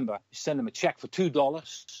became a member. You send him a check for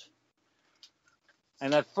 $2,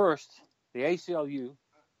 and at first, the ACLU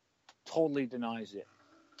totally denies it.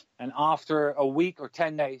 And after a week or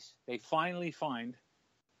 10 days, they finally find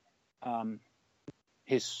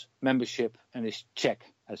his membership and his check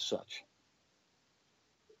as such.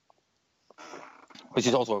 Which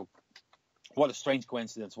is also, what a strange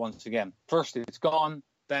coincidence once again. First it's gone,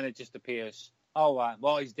 then it just appears. Oh,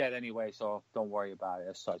 well, he's dead anyway, so don't worry about it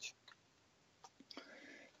as such.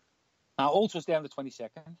 Now, Olds was there on the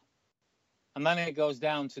 22nd, and then it goes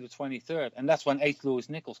down to the 23rd, and that's when H. Lewis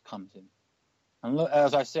Nichols comes in. And look,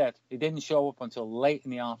 as I said, he didn't show up until late in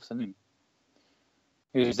the afternoon.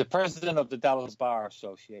 He was the president of the Dallas Bar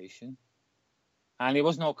Association, and he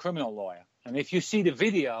was no criminal lawyer. And if you see the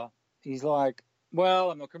video, he's like, well,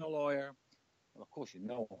 I'm a criminal lawyer. Well, of course, you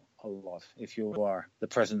know a lot if you are the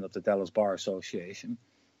president of the Dallas Bar Association.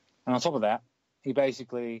 And on top of that, he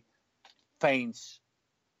basically feigns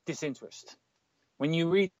disinterest. When you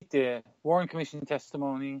read the Warren Commission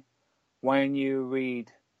testimony, when you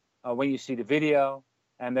see the video,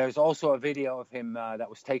 and there's also a video of him that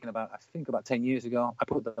was taken about 10 years ago. I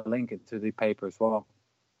put the link into the paper as well.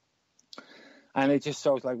 And it just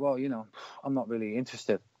shows like, well, I'm not really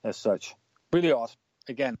interested as such. Really odd.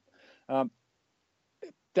 Again,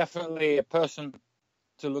 definitely a person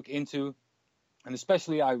to look into. And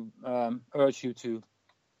especially I urge you to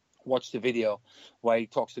watch the video where he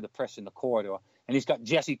talks to the press in the corridor. And he's got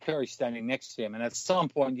Jesse Curry standing next to him. And at some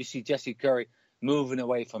point you see Jesse Curry moving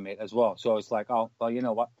away from it as well. So it's like, oh, well, you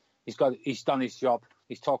know what? He's done his job.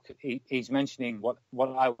 He's mentioning what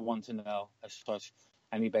I want to know as such.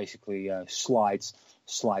 And he basically slides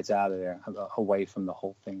out of there, away from the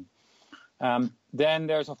whole thing. Then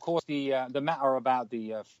there's, of course, the matter about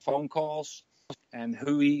the phone calls and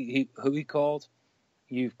who he called.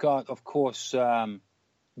 You've got, of course,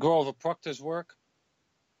 Grover Proctor's work.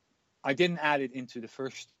 I didn't add it into the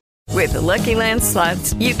first. With the Lucky Land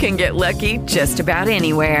Slots, you can get lucky just about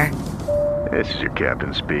anywhere. This is your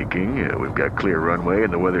captain speaking. We've got clear runway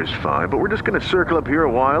and the weather's fine, but we're just going to circle up here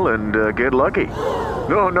a while and get lucky.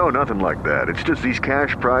 No, nothing like that. It's just these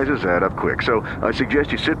cash prizes add up quick. So I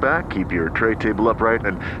suggest you sit back, keep your tray table upright,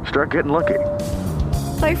 and start getting lucky.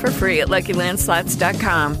 Play for free at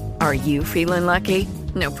LuckyLandSlots.com. Are you feeling lucky?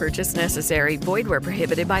 No purchase necessary. Void where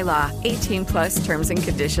prohibited by law. 18+ terms and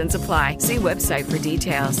conditions apply. See website for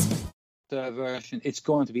details. The version, it's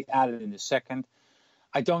going to be added in a second.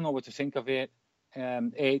 I don't know what to think of it.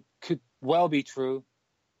 It could well be true.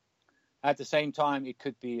 At the same time, it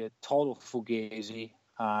could be a total fugazi.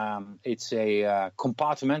 It's a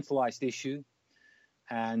compartmentalized issue,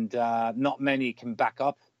 and not many can back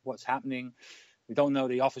up what's happening. We don't know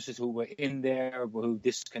the officers who were in there, who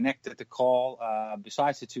disconnected the call,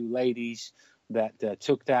 besides the 2 ladies that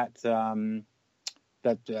took that, the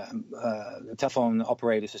telephone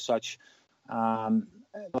operators as such.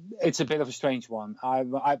 It's a bit of a strange one. I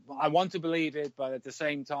want to believe it, but at the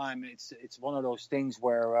same time, it's one of those things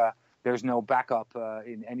where there's no backup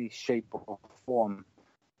in any shape or form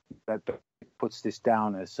that puts this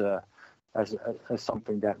down as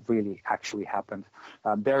something that really actually happened.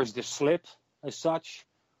 There's the slip as such,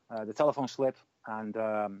 the telephone slip, and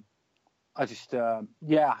I just,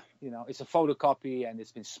 it's a photocopy and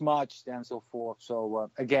it's been smudged and so forth.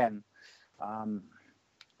 So again,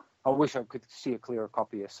 I wish I could see a clearer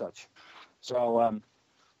copy as such. So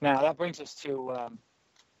now that brings us to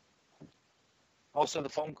also the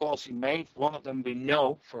phone calls he made. One of them we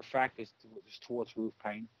know for a fact is towards Ruth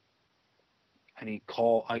Payne, and he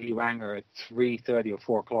rang her at 3:30 or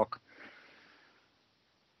 4 o'clock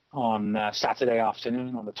on Saturday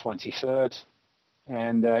afternoon on the 23rd,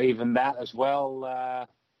 and even that as well,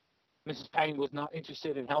 Mrs. Payne was not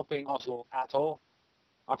interested in helping Oswald at all.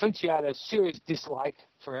 I think she had a serious dislike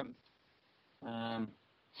for him,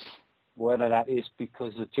 whether that is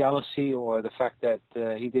because of jealousy or the fact that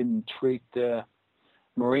he didn't treat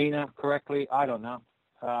Marina correctly, I don't know.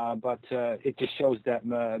 But it just shows that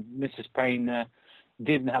Mrs. Payne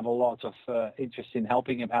didn't have a lot of interest in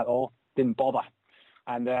helping him at all, didn't bother.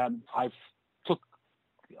 And I've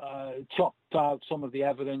chopped out some of the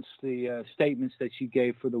evidence, the statements that she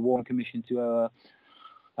gave for the Warren Commission to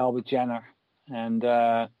Albert Jenner. And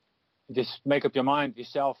just make up your mind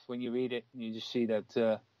yourself when you read it. You just see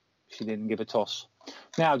that she didn't give a toss.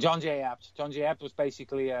 Now, John J. Abt. John J. Abt was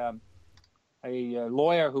basically a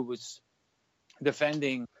lawyer who was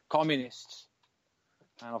defending communists.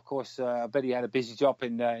 And of course, I bet he had a busy job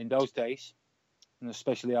in those days, and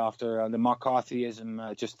especially after the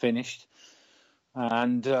McCarthyism just finished.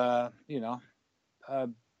 And,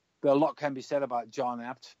 a lot can be said about John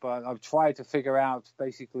Abt, but I've tried to figure out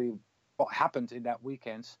basically what happened in that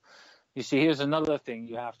weekend. You see, here's another thing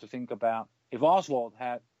you have to think about. If Oswald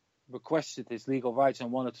had requested his legal rights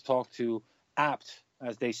and wanted to talk to Abt,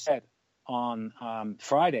 as they said on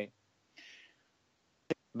Friday,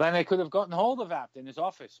 then they could have gotten hold of Abt in his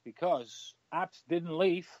office, because Abt didn't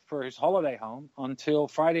leave for his holiday home until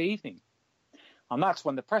Friday evening. And that's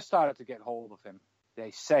when the press started to get hold of him,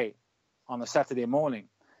 they say, on a Saturday morning.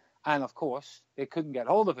 And, of course, they couldn't get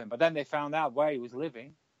hold of him. But then they found out where he was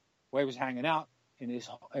living, where he was hanging out in his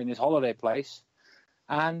holiday place.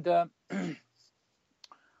 And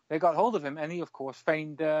they got hold of him. And he, of course,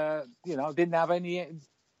 feigned, didn't have any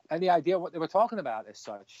idea what they were talking about as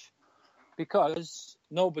such, because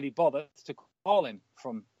nobody bothered to call him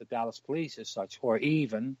from the Dallas police as such, or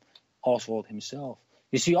even Oswald himself.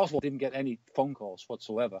 You see, Oswald didn't get any phone calls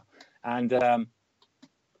whatsoever. And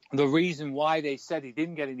the reason why they said he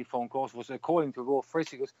didn't get any phone calls was, according to Rolf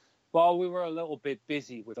Fritz, he goes, well, we were a little bit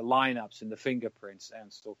busy with the lineups and the fingerprints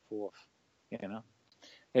and so forth.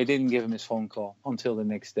 They didn't give him his phone call until the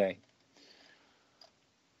next day.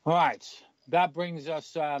 All right. That brings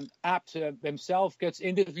us, Abt himself gets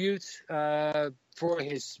interviewed for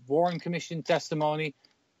his Warren Commission testimony.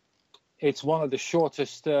 It's one of the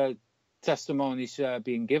shortest testimonies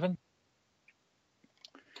being given.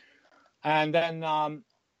 And then,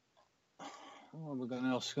 what we're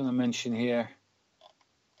else going to mention here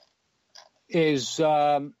is,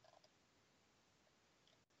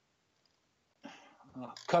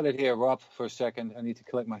 cut it here, Rob, for a second. I need to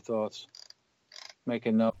collect my thoughts. Make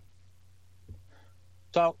a note.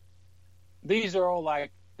 So these are all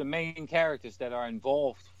like the main characters that are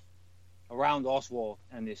involved around Oswald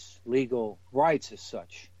and his legal rights as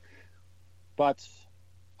such. But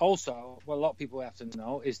also, what a lot of people have to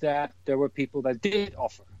know is that there were people that did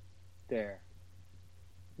offer their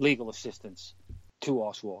legal assistance to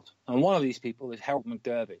Oswald. And one of these people is Harold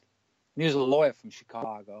McDermott. He was a lawyer from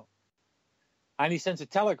Chicago. And he sent a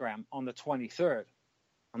telegram on the 23rd.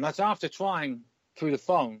 And that's after trying through the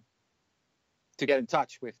phone to get in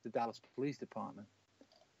touch with the Dallas Police Department.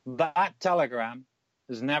 That telegram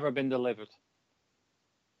has never been delivered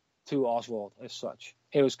to Oswald as such.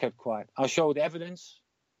 It was kept quiet. I'll show the evidence.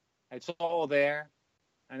 It's all there.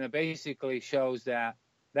 And it basically shows that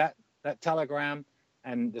telegram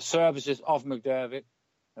and the services of McDermott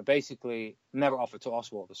are basically never offered to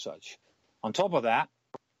Oswald as such. On top of that,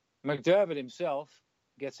 McDermott himself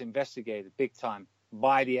gets investigated big time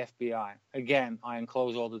by the FBI. Again, I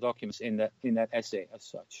enclose all the documents in that essay as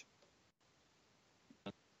such.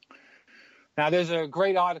 Now, there's a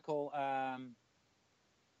great article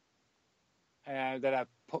that I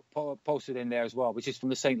posted in there as well, which is from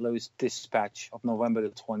the St. Louis Dispatch of November the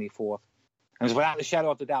 24th. And it's without a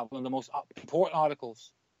shadow of a doubt one of the most important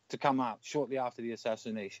articles to come out shortly after the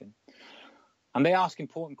assassination. And they ask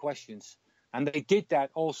important questions. And they did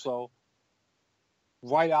that also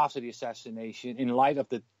right after the assassination, in light of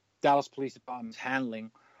the Dallas Police Department's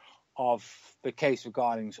handling of the case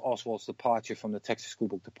regarding Oswald's departure from the Texas School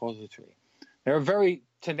Book Depository. They're very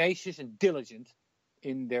tenacious and diligent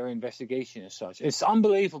in their investigation as such. It's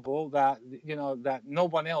unbelievable that that no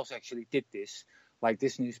one else actually did this like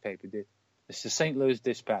this newspaper did. It's the St. Louis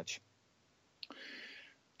Dispatch.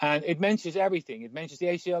 And it mentions everything. It mentions the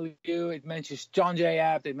ACLU, it mentions John J.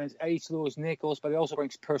 Abt, it mentions H. Lewis Nichols, but it also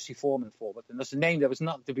brings Percy Foreman forward. And that's a name that was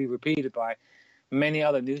not to be repeated by many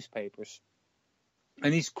other newspapers.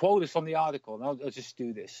 And he's quoted from the article, and I'll just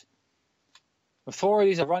do this.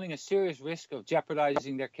 Authorities are running a serious risk of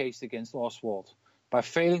jeopardizing their case against Oswald by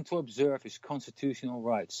failing to observe his constitutional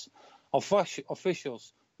rights.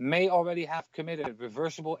 Officials may already have committed a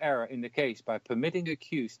reversible error in the case by permitting the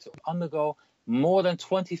accused to undergo more than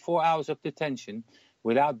 24 hours of detention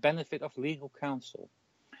without benefit of legal counsel.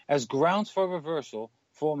 As grounds for reversal,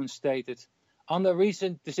 Foreman stated, under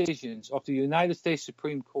recent decisions of the United States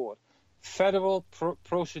Supreme Court, federal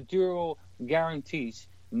procedural guarantees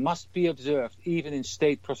must be observed even in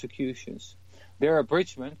state prosecutions. Their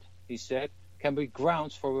abridgment, he said, can be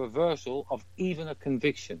grounds for reversal of even a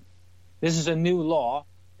conviction. This is a new law.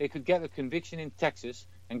 They could get a conviction in Texas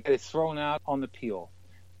and get it thrown out on appeal.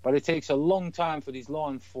 But it takes a long time for these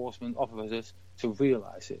law enforcement officers to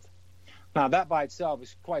realize it. Now, that by itself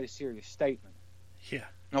is quite a serious statement. Yeah.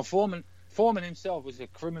 Now, Foreman himself was a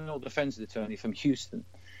criminal defense attorney from Houston.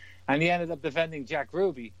 And he ended up defending Jack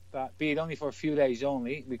Ruby, but be it only for a few days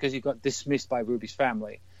only, because he got dismissed by Ruby's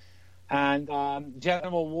family. And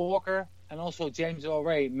General Walker and also James Earl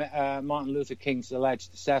Ray, Martin Luther King's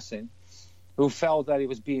alleged assassin, who felt that he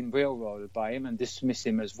was being railroaded by him and dismissed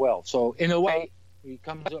him as well. So in a way, he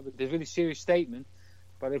comes up with a really serious statement.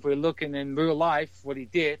 But if we're looking in real life, what he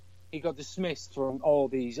did, he got dismissed from all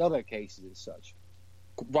these other cases as such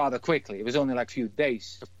rather quickly. It was only like a few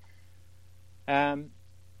days.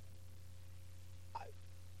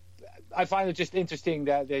 I find it just interesting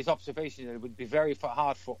that there's observation that it would be very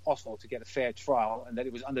hard for Oswald to get a fair trial and that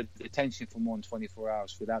he was under detention for more than 24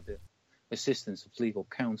 hours without the assistance of legal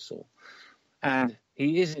counsel. And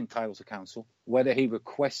he is entitled to counsel, whether he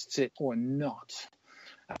requests it or not.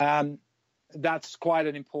 That's quite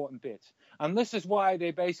an important bit. And this is why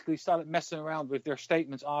they basically started messing around with their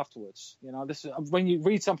statements afterwards. You know, this is, when you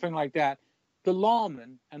read something like that, the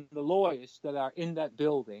lawmen and the lawyers that are in that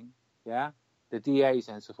building, the DAs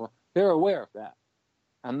and so forth, they're aware of that.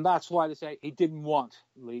 And that's why they say he didn't want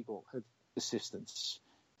legal assistance.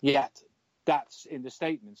 Yet, that's in the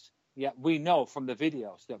statements. Yet we know from the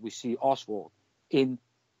videos that we see Oswald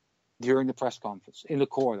during the press conference, in the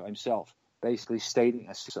corridor himself, basically stating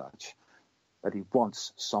as such that he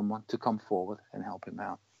wants someone to come forward and help him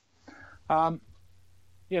out.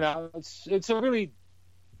 It's a really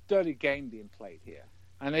dirty game being played here.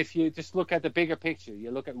 And if you just look at the bigger picture,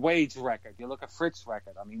 you look at Wade's record, you look at Fritz's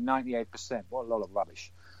record, 98%. What a lot of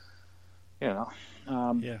rubbish.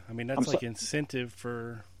 That's incentive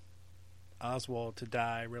for Oswald to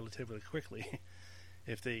die relatively quickly.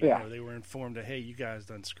 If they they were informed that, hey, you guys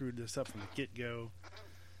done screwed this up from the get-go,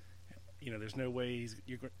 there's no way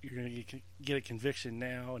you're going to get a conviction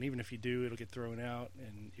now, and even if you do, it'll get thrown out,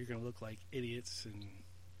 and you're going to look like idiots. And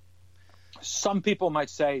some people might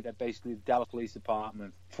say that basically the Dallas Police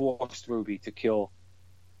Department forced Ruby to kill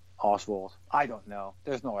Oswald. I don't know.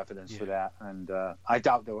 There's no evidence for that, and I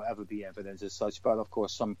doubt there will ever be evidence as such. But of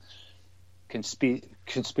course, some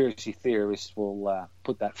conspiracy theorists will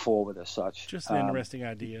put that forward as such. Just an interesting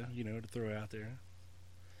idea, to throw out there.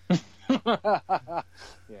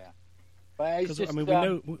 Yeah. Because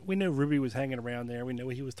we know Ruby was hanging around there. We know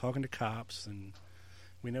he was talking to cops, and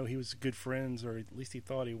we know he was good friends, or at least he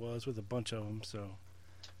thought he was, with a bunch of them. So,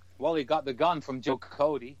 well, he got the gun from Joe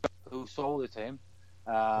Cody, who sold it to him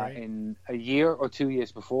in a year or 2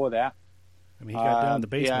 years before that. I mean, he got down in the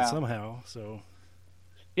basement somehow. So,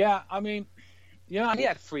 yeah, I mean, he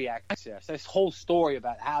had free access. This whole story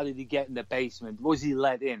about how did he get in the basement? Was he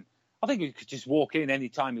let in? I think he could just walk in any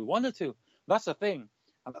time he wanted to. That's the thing.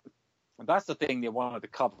 And that's the thing they wanted to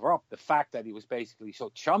cover up, the fact that he was basically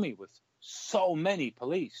so chummy with so many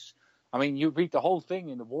police. I mean, you read the whole thing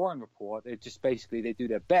in the Warren report. It just basically, they do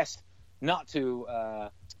their best not to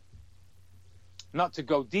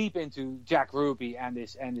go deep into Jack Ruby and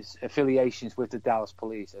his affiliations with the Dallas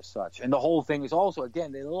police as such. And the whole thing is also,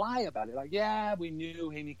 again, they lie about it. Like, yeah, we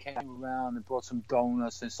knew him. He came around and brought some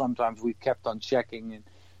donuts, and sometimes we kept on checking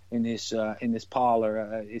in his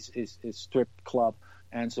parlor, his strip club,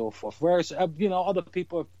 and so forth. Whereas, other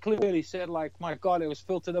people have clearly said, like, my God, it was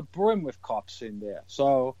filled to the brim with cops in there.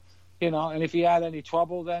 So, and if he had any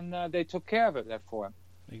trouble, then they took care of it for him.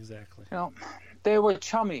 Exactly. They were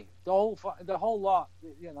chummy. The whole lot,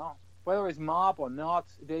 whether it's mob or not,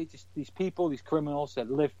 these people, these criminals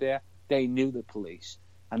that lived there, they knew the police.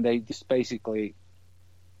 And they just basically,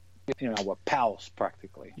 were pals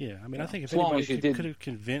practically. Yeah, I mean, I think if anybody could have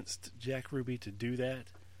convinced Jack Ruby to do that,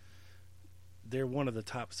 they're one of the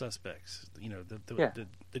top suspects,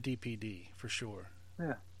 the DPD, for sure.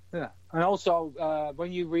 Yeah, yeah. And also,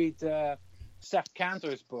 when you read Seth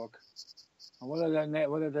Cantor's book, what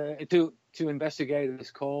are the two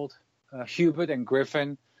investigators called? Hubert and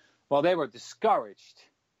Griffin. Well, they were discouraged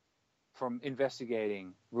from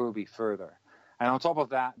investigating Ruby further. And on top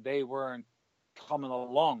of that, they weren't coming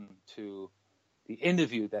along to the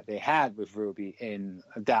interview that they had with Ruby in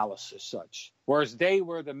Dallas as such. Whereas they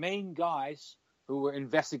were the main guys who were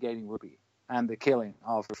investigating Ruby and the killing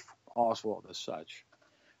of Oswald as such.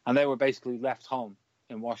 And they were basically left home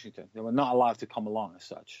in Washington. They were not allowed to come along as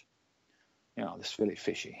such. It's really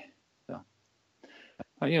fishy. So,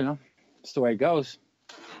 but, it's the way it goes.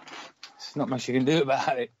 There's not much you can do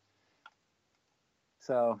about it.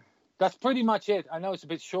 So that's pretty much it. I know it's a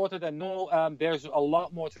bit shorter than normal. There's a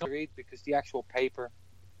lot more to read because the actual paper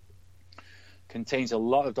contains a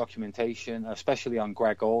lot of documentation, especially on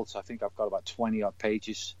Greg Olds. I think I've got about 20 odd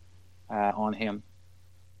pages on him.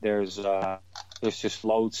 There's just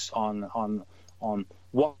loads on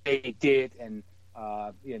what they did, and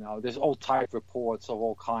there's all type reports of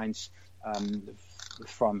all kinds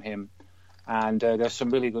from him. And there's some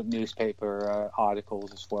really good newspaper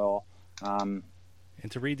articles as well. And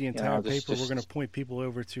to read the entire paper, we're going to just point people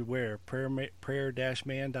over to where?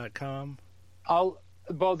 prayer-man.com?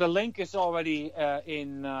 Well, the link is already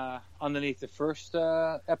in underneath the first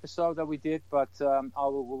episode that we did, but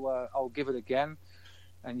I'll give it again,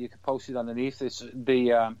 and you can post it underneath. It's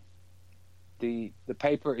the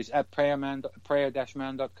paper is at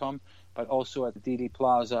prayer-man.com, but also at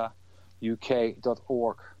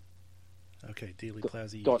dealeyplazauk.org. Okay,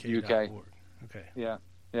 dealeyplazauk.org. Okay. Yeah.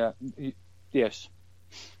 Yes.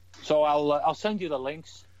 So I'll send you the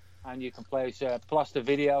links, and you can place plus the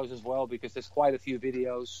videos as well, because there's quite a few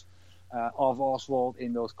videos of Oswald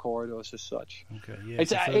in those corridors as such. Okay. Yeah.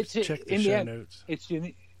 It's check the show notes. It's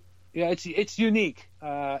unique. Yeah, it's unique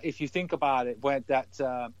if you think about it. When that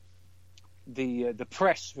the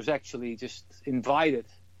press was actually just invited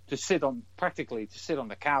to sit on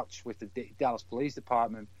the couch with the Dallas Police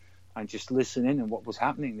Department and just listen in on what was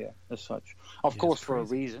happening there as such. Of course, for a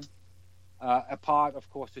reason. A part, of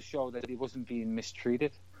course, to show that he wasn't being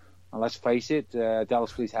mistreated. And let's face it,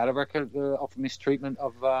 Dallas Police had a record of mistreatment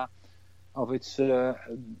of its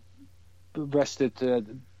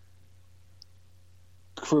arrested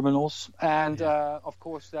criminals, and of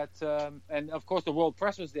course the world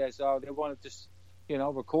press was there, so they wanted to,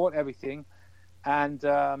 record everything, and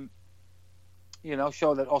show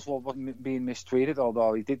that Oswald wasn't being mistreated,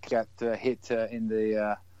 although he did get hit in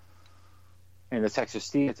the Texas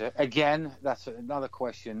theater. Again, that's another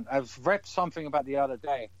question. I've read something about the other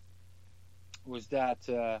day, was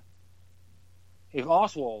that if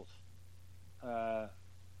Oswald, what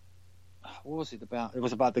was it about? It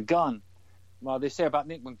was about the gun. Well, they say about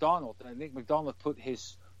Nick McDonald. Nick McDonald put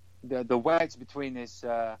the wedge between his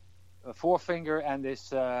forefinger and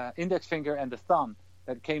his index finger and the thumb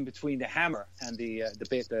that came between the hammer and the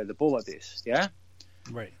bit the bullet is. Yeah.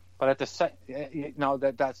 Right. But at the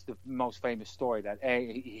that's the most famous story, that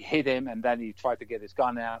he hit him and then he tried to get his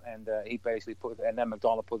gun out, and he basically and then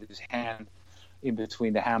McDonald put his hand in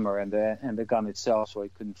between the hammer and the gun itself, so he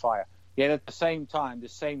couldn't fire. Yet at the same time, the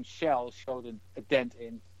same shell showed a dent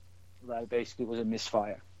in that basically was a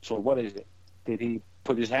misfire. So what is it? Did he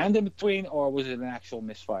put his hand in between, or was it an actual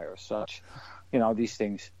misfire as such? These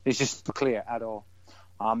things. It's just not clear at all.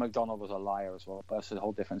 McDonald was a liar as well, but that's a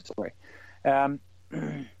whole different story.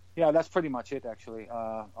 Yeah, that's pretty much it, actually.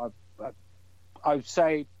 I would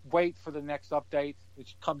say wait for the next update,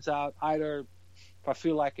 which comes out either, if I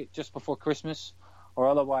feel like it, just before Christmas, or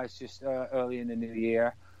otherwise just early in the new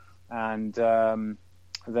year. And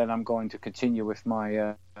then I'm going to continue with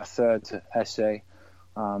my third essay.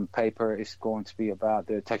 Paper is going to be about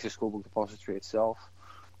the Texas School Book Depository itself.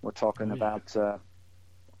 We're talking about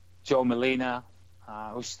Joe Molina,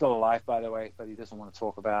 who's still alive, by the way, but he doesn't want to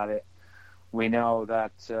talk about it. We know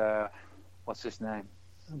that, what's his name?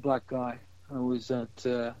 The black guy who was at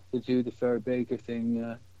the Judah Ferry Baker thing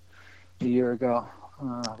a year ago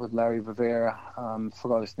with Larry Rivera.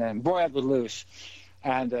 Forgot his name. Roy Edward Lewis.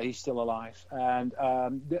 And he's still alive. And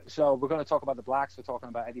so we're going to talk about the blacks. We're talking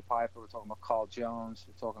about Eddie Piper. We're talking about Carl Jones.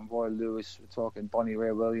 We're talking Roy Lewis. We're talking Bonnie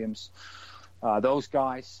Ray Williams. Those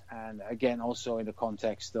guys. And again, also in the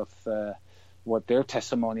context of what their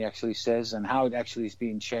testimony actually says and how it actually is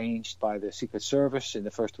being changed by the Secret Service in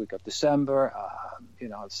the first week of December.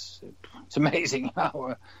 It's amazing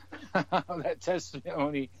how that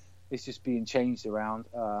testimony is just being changed around,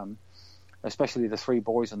 especially the three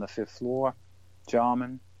boys on the fifth floor,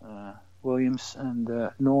 Jarman, Williams,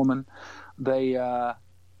 and Norman. They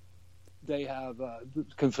have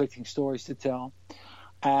conflicting stories to tell.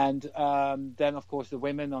 And then, of course, the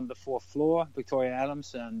women on the fourth floor, Victoria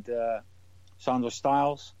Adams and Sandra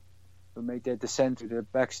Stiles, who made their descent to the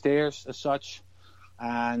back stairs as such,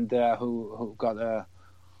 and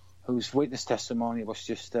whose witness testimony was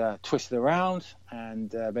just twisted around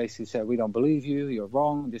and basically said, "We don't believe you, you're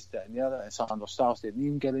wrong," this, that, and the other. And Sandra Stiles didn't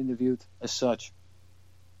even get interviewed as such.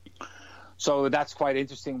 So that's quite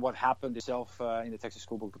interesting what happened itself in the Texas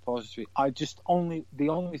School Book Depository. The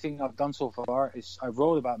only thing I've done so far is I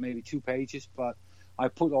wrote about maybe 2 pages, but I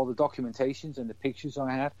put all the documentations and the pictures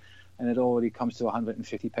I had, and it already comes to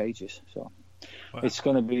 150 pages. So wow. It's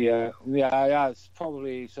going to be, it's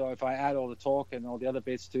probably, so if I add all the talk and all the other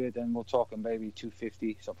bits to it, then we'll talk in maybe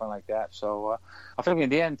 250, something like that. So I think in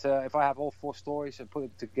the end, if I have all 4 stories and put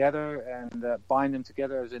it together and bind them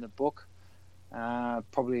together as in a book,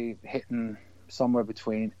 probably hitting somewhere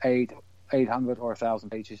between 800 or 1,000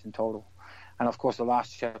 pages in total. And of course, the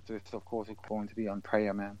last chapter is going to be on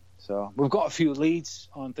Prayer Man. So we've got a few leads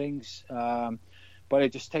on things. but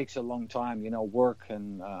it just takes a long time. Work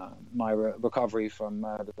and my recovery from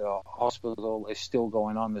the hospital is still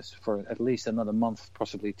going on this for at least another month,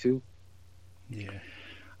 possibly 2. Yeah.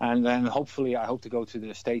 And then hopefully I hope to go to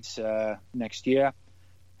the States next year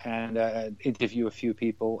and interview a few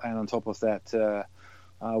people, and on top of that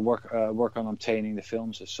work on obtaining the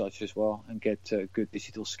films as such as well, and get good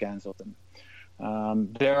digital scans of them.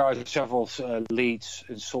 There are several leads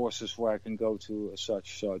and sources where I can go to as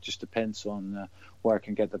such, so it just depends on where I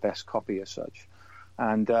can get the best copy as such.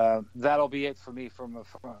 And that'll be it for me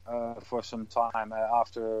for some time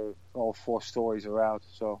after all 4 stories are out.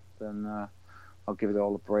 So then I'll give it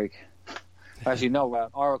all a break. As you know,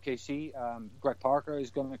 ROKC, Greg Parker is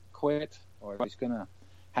going to quit, or he's going to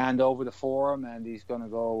hand over the forum, and he's going to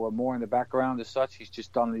go more in the background as such. He's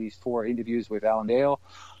just done these 4 interviews with Alan Dale,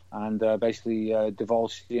 and basically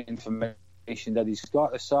divulged the information that he's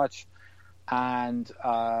got as such. And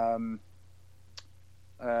some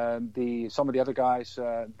of the other guys,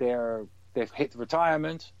 they've hit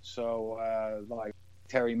retirement. So like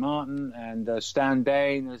Terry Martin and Stan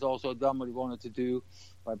Dane has also done what he wanted to do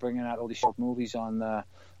by bringing out all these short movies on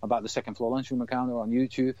about the Second Floor Lunchroom account on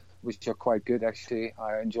YouTube, which are quite good actually.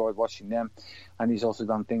 I enjoyed watching them. And he's also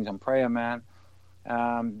done things on Prayer Man.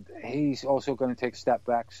 He's also going to take a step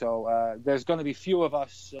back, so there's going to be few of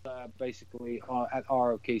us basically at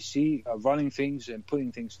ROKC running things and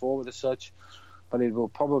putting things forward as such, but it will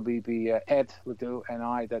probably be Ed Ledoux and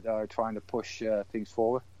I that are trying to push things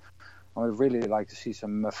forward. I would really like to see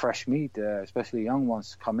some fresh meat, especially young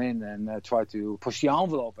ones, come in and try to push the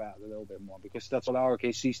envelope out a little bit more, because that's what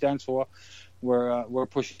ROKC stands for. We're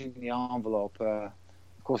pushing the envelope. Of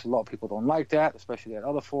course, a lot of people don't like that, especially at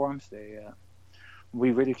other forums.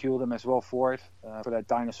 We ridicule them as well for it, for that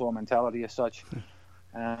dinosaur mentality as such.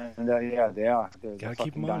 And yeah, they are. They're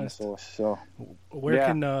keep them dinosaurs. So where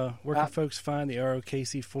can folks find the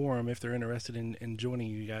ROKC forum if they're interested in joining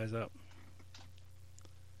you guys up?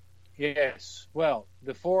 Yes. Well,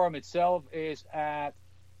 the forum itself is at,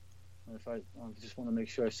 I just want to make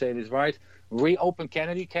sure I say this right, Reopen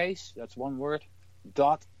Kennedy Case, that's one word,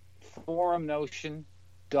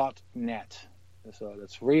 .forumnotion.net. So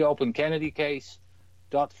that's Reopen Kennedy Case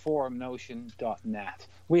 .forumnotion.net.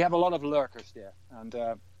 We have a lot of lurkers there, and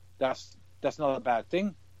that's not a bad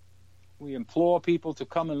thing. We implore people to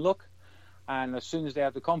come and look, and as soon as they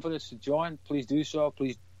have the confidence to join, please do so.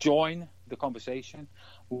 Please join the conversation.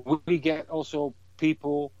 We get also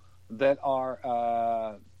people that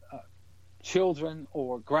are children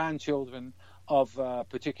or grandchildren of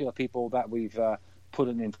particular people that we've put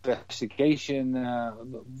an investigation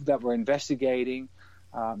that we're investigating.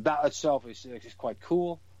 That itself is quite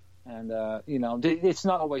cool, and it's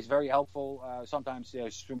not always very helpful. Sometimes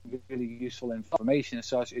there's really useful information and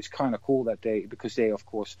such. It's kind of cool that because they of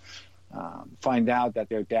course find out that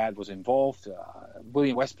their dad was involved.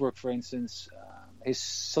 William Westbrook, for instance, his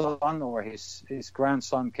son or his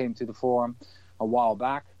grandson came to the forum a while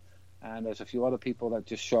back, and there's a few other people that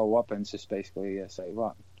just show up and just basically say,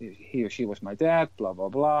 well, he or she was my dad, blah blah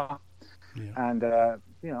blah. Yeah. And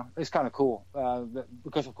it's kind of cool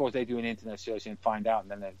because of course they do an internet search and find out,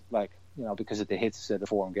 and then they because of the hits that the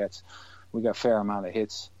forum gets, we got a fair amount of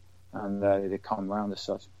hits, and they come around as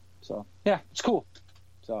such. So yeah, it's cool.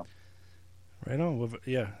 So right on. Well,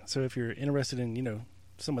 yeah. So if you're interested in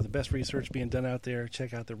some of the best research being done out there,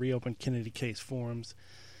 check out the Reopen Kennedy Case forums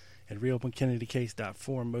at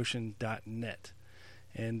reopenkennedykcase.forummotion.net.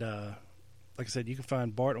 And like I said, you can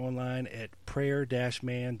find Bart online at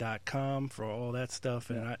prayer-man.com for all that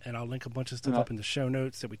stuff, and I'll link a bunch of stuff up in the show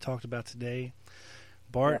notes that we talked about today.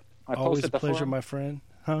 Bart, always a pleasure, my friend.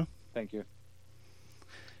 Huh? Thank you.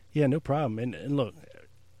 Yeah, no problem. And look,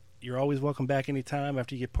 you're always welcome back anytime.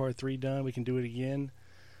 After you get part 3 done, we can do it again.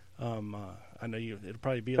 I know it'll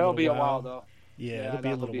probably be a little while. It'll be a while, though. Yeah, it'll be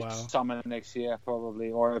a little while. Summer next year,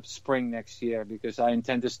 probably, or spring next year, because I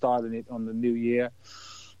intend to start it on the new year.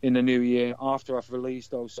 In the new year, after I've released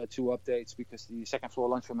those 2 updates, because the Second Floor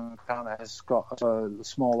Lunchroom account has got a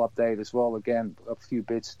small update as well. Again, a few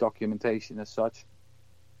bits, documentation as such.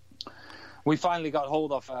 We finally got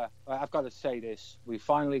hold of, I've got to say this, we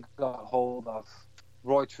finally got hold of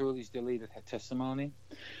Roy Truly's deleted testimony.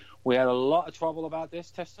 We had a lot of trouble about this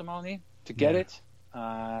testimony to get it,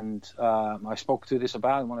 and I spoke to this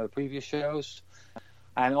about in one of the previous shows,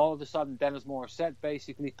 and all of a sudden Dennis Morissette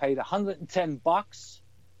basically paid $110,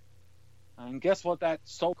 and guess what that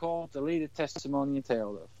so-called deleted testimony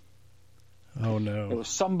entailed of? Oh no. It was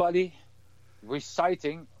somebody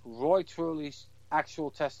reciting Roy Truly's actual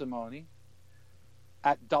testimony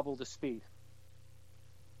at double the speed.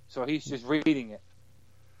 So he's just reading it.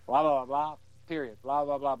 Blah, blah, blah, period. Blah,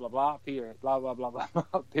 blah, blah, blah, blah, period. Blah, blah, blah, blah,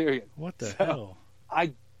 blah, period. What the hell?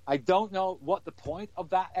 I don't know what the point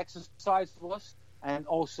of that exercise was. And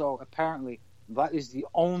also, apparently, that is the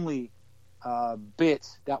only bit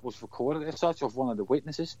that was recorded as such of one of the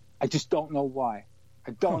witnesses. I just don't know why.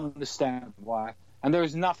 I don't understand why. And there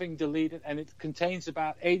is nothing deleted, and it contains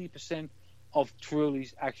about 80% of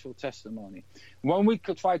Truly's actual testimony. When we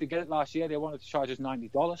tried to get it last year, they wanted to charge us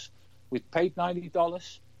 $90. We paid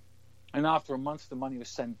 $90, and after a month, the money was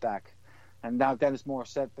sent back. And now Dennis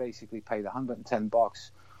Morissette basically paid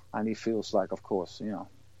 $110, and he feels like, of course,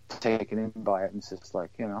 taken in by it, and it's just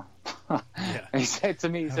like, Yeah. He said to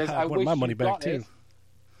me, he says, I want my money back too.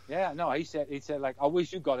 Yeah, no, he said like, I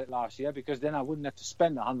wish you got it last year because then I wouldn't have to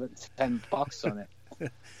spend $110 on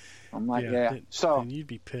it. I'm like, yeah. So then you'd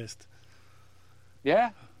be pissed. Yeah,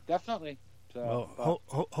 definitely. So, well,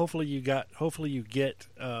 hopefully you get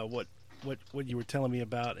what you were telling me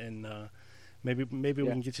about, and maybe we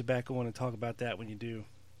can get you back on and talk about that when you do.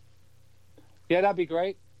 Yeah, that'd be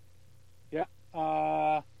great. Yeah.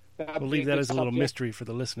 We'll leave that as a little mystery for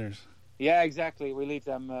the listeners. Yeah, exactly. We leave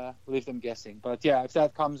them guessing. But yeah, if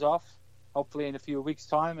that comes off, hopefully in a few weeks'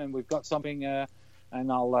 time, and we've got something,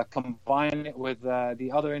 and I'll combine it with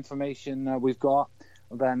the other information we've got,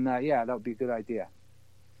 then that would be a good idea.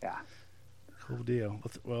 Yeah. Cool deal.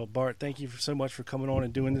 Well, Bart, thank you so much for coming on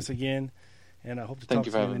and doing this again, and I hope to talk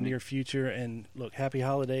to you in the near future. And look, happy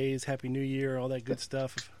holidays, happy New Year, all that good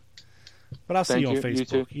stuff. But I'll see you on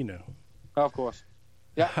Facebook. You know. Of course.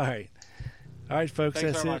 Yeah. All right, folks. Thanks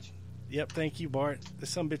that's very it. Much. Yep, thank you, Bart. The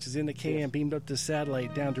sumbitch is in the can, beamed up to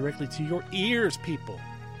satellite, down directly to your ears, people.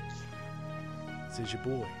 This is your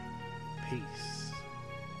boy. Peace.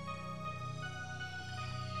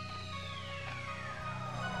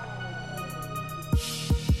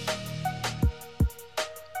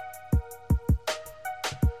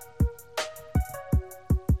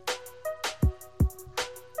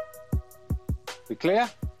 We clear?